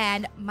Schwartz,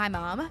 and my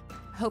mom,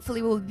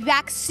 Hopefully we'll be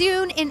back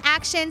soon in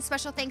action.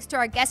 Special thanks to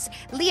our guest,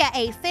 Leah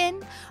A.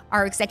 Finn.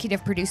 Our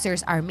executive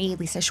producers are me,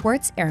 Lisa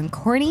Schwartz, Aaron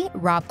Corney,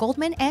 Rob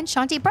Goldman, and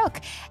Shanti Brooke.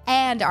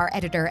 And our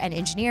editor and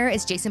engineer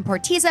is Jason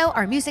Portizo.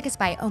 Our music is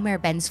by Omer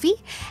Benzvi.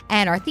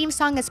 And our theme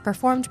song is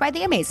performed by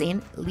the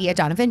amazing Leah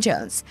Donovan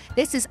Jones.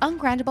 This is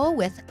Ungroundable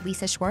with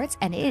Lisa Schwartz,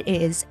 and it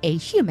is a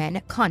human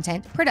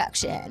content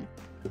production.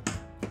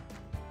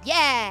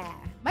 Yeah,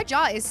 my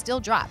jaw is still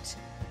dropped.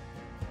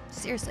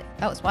 Seriously,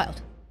 that was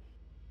wild.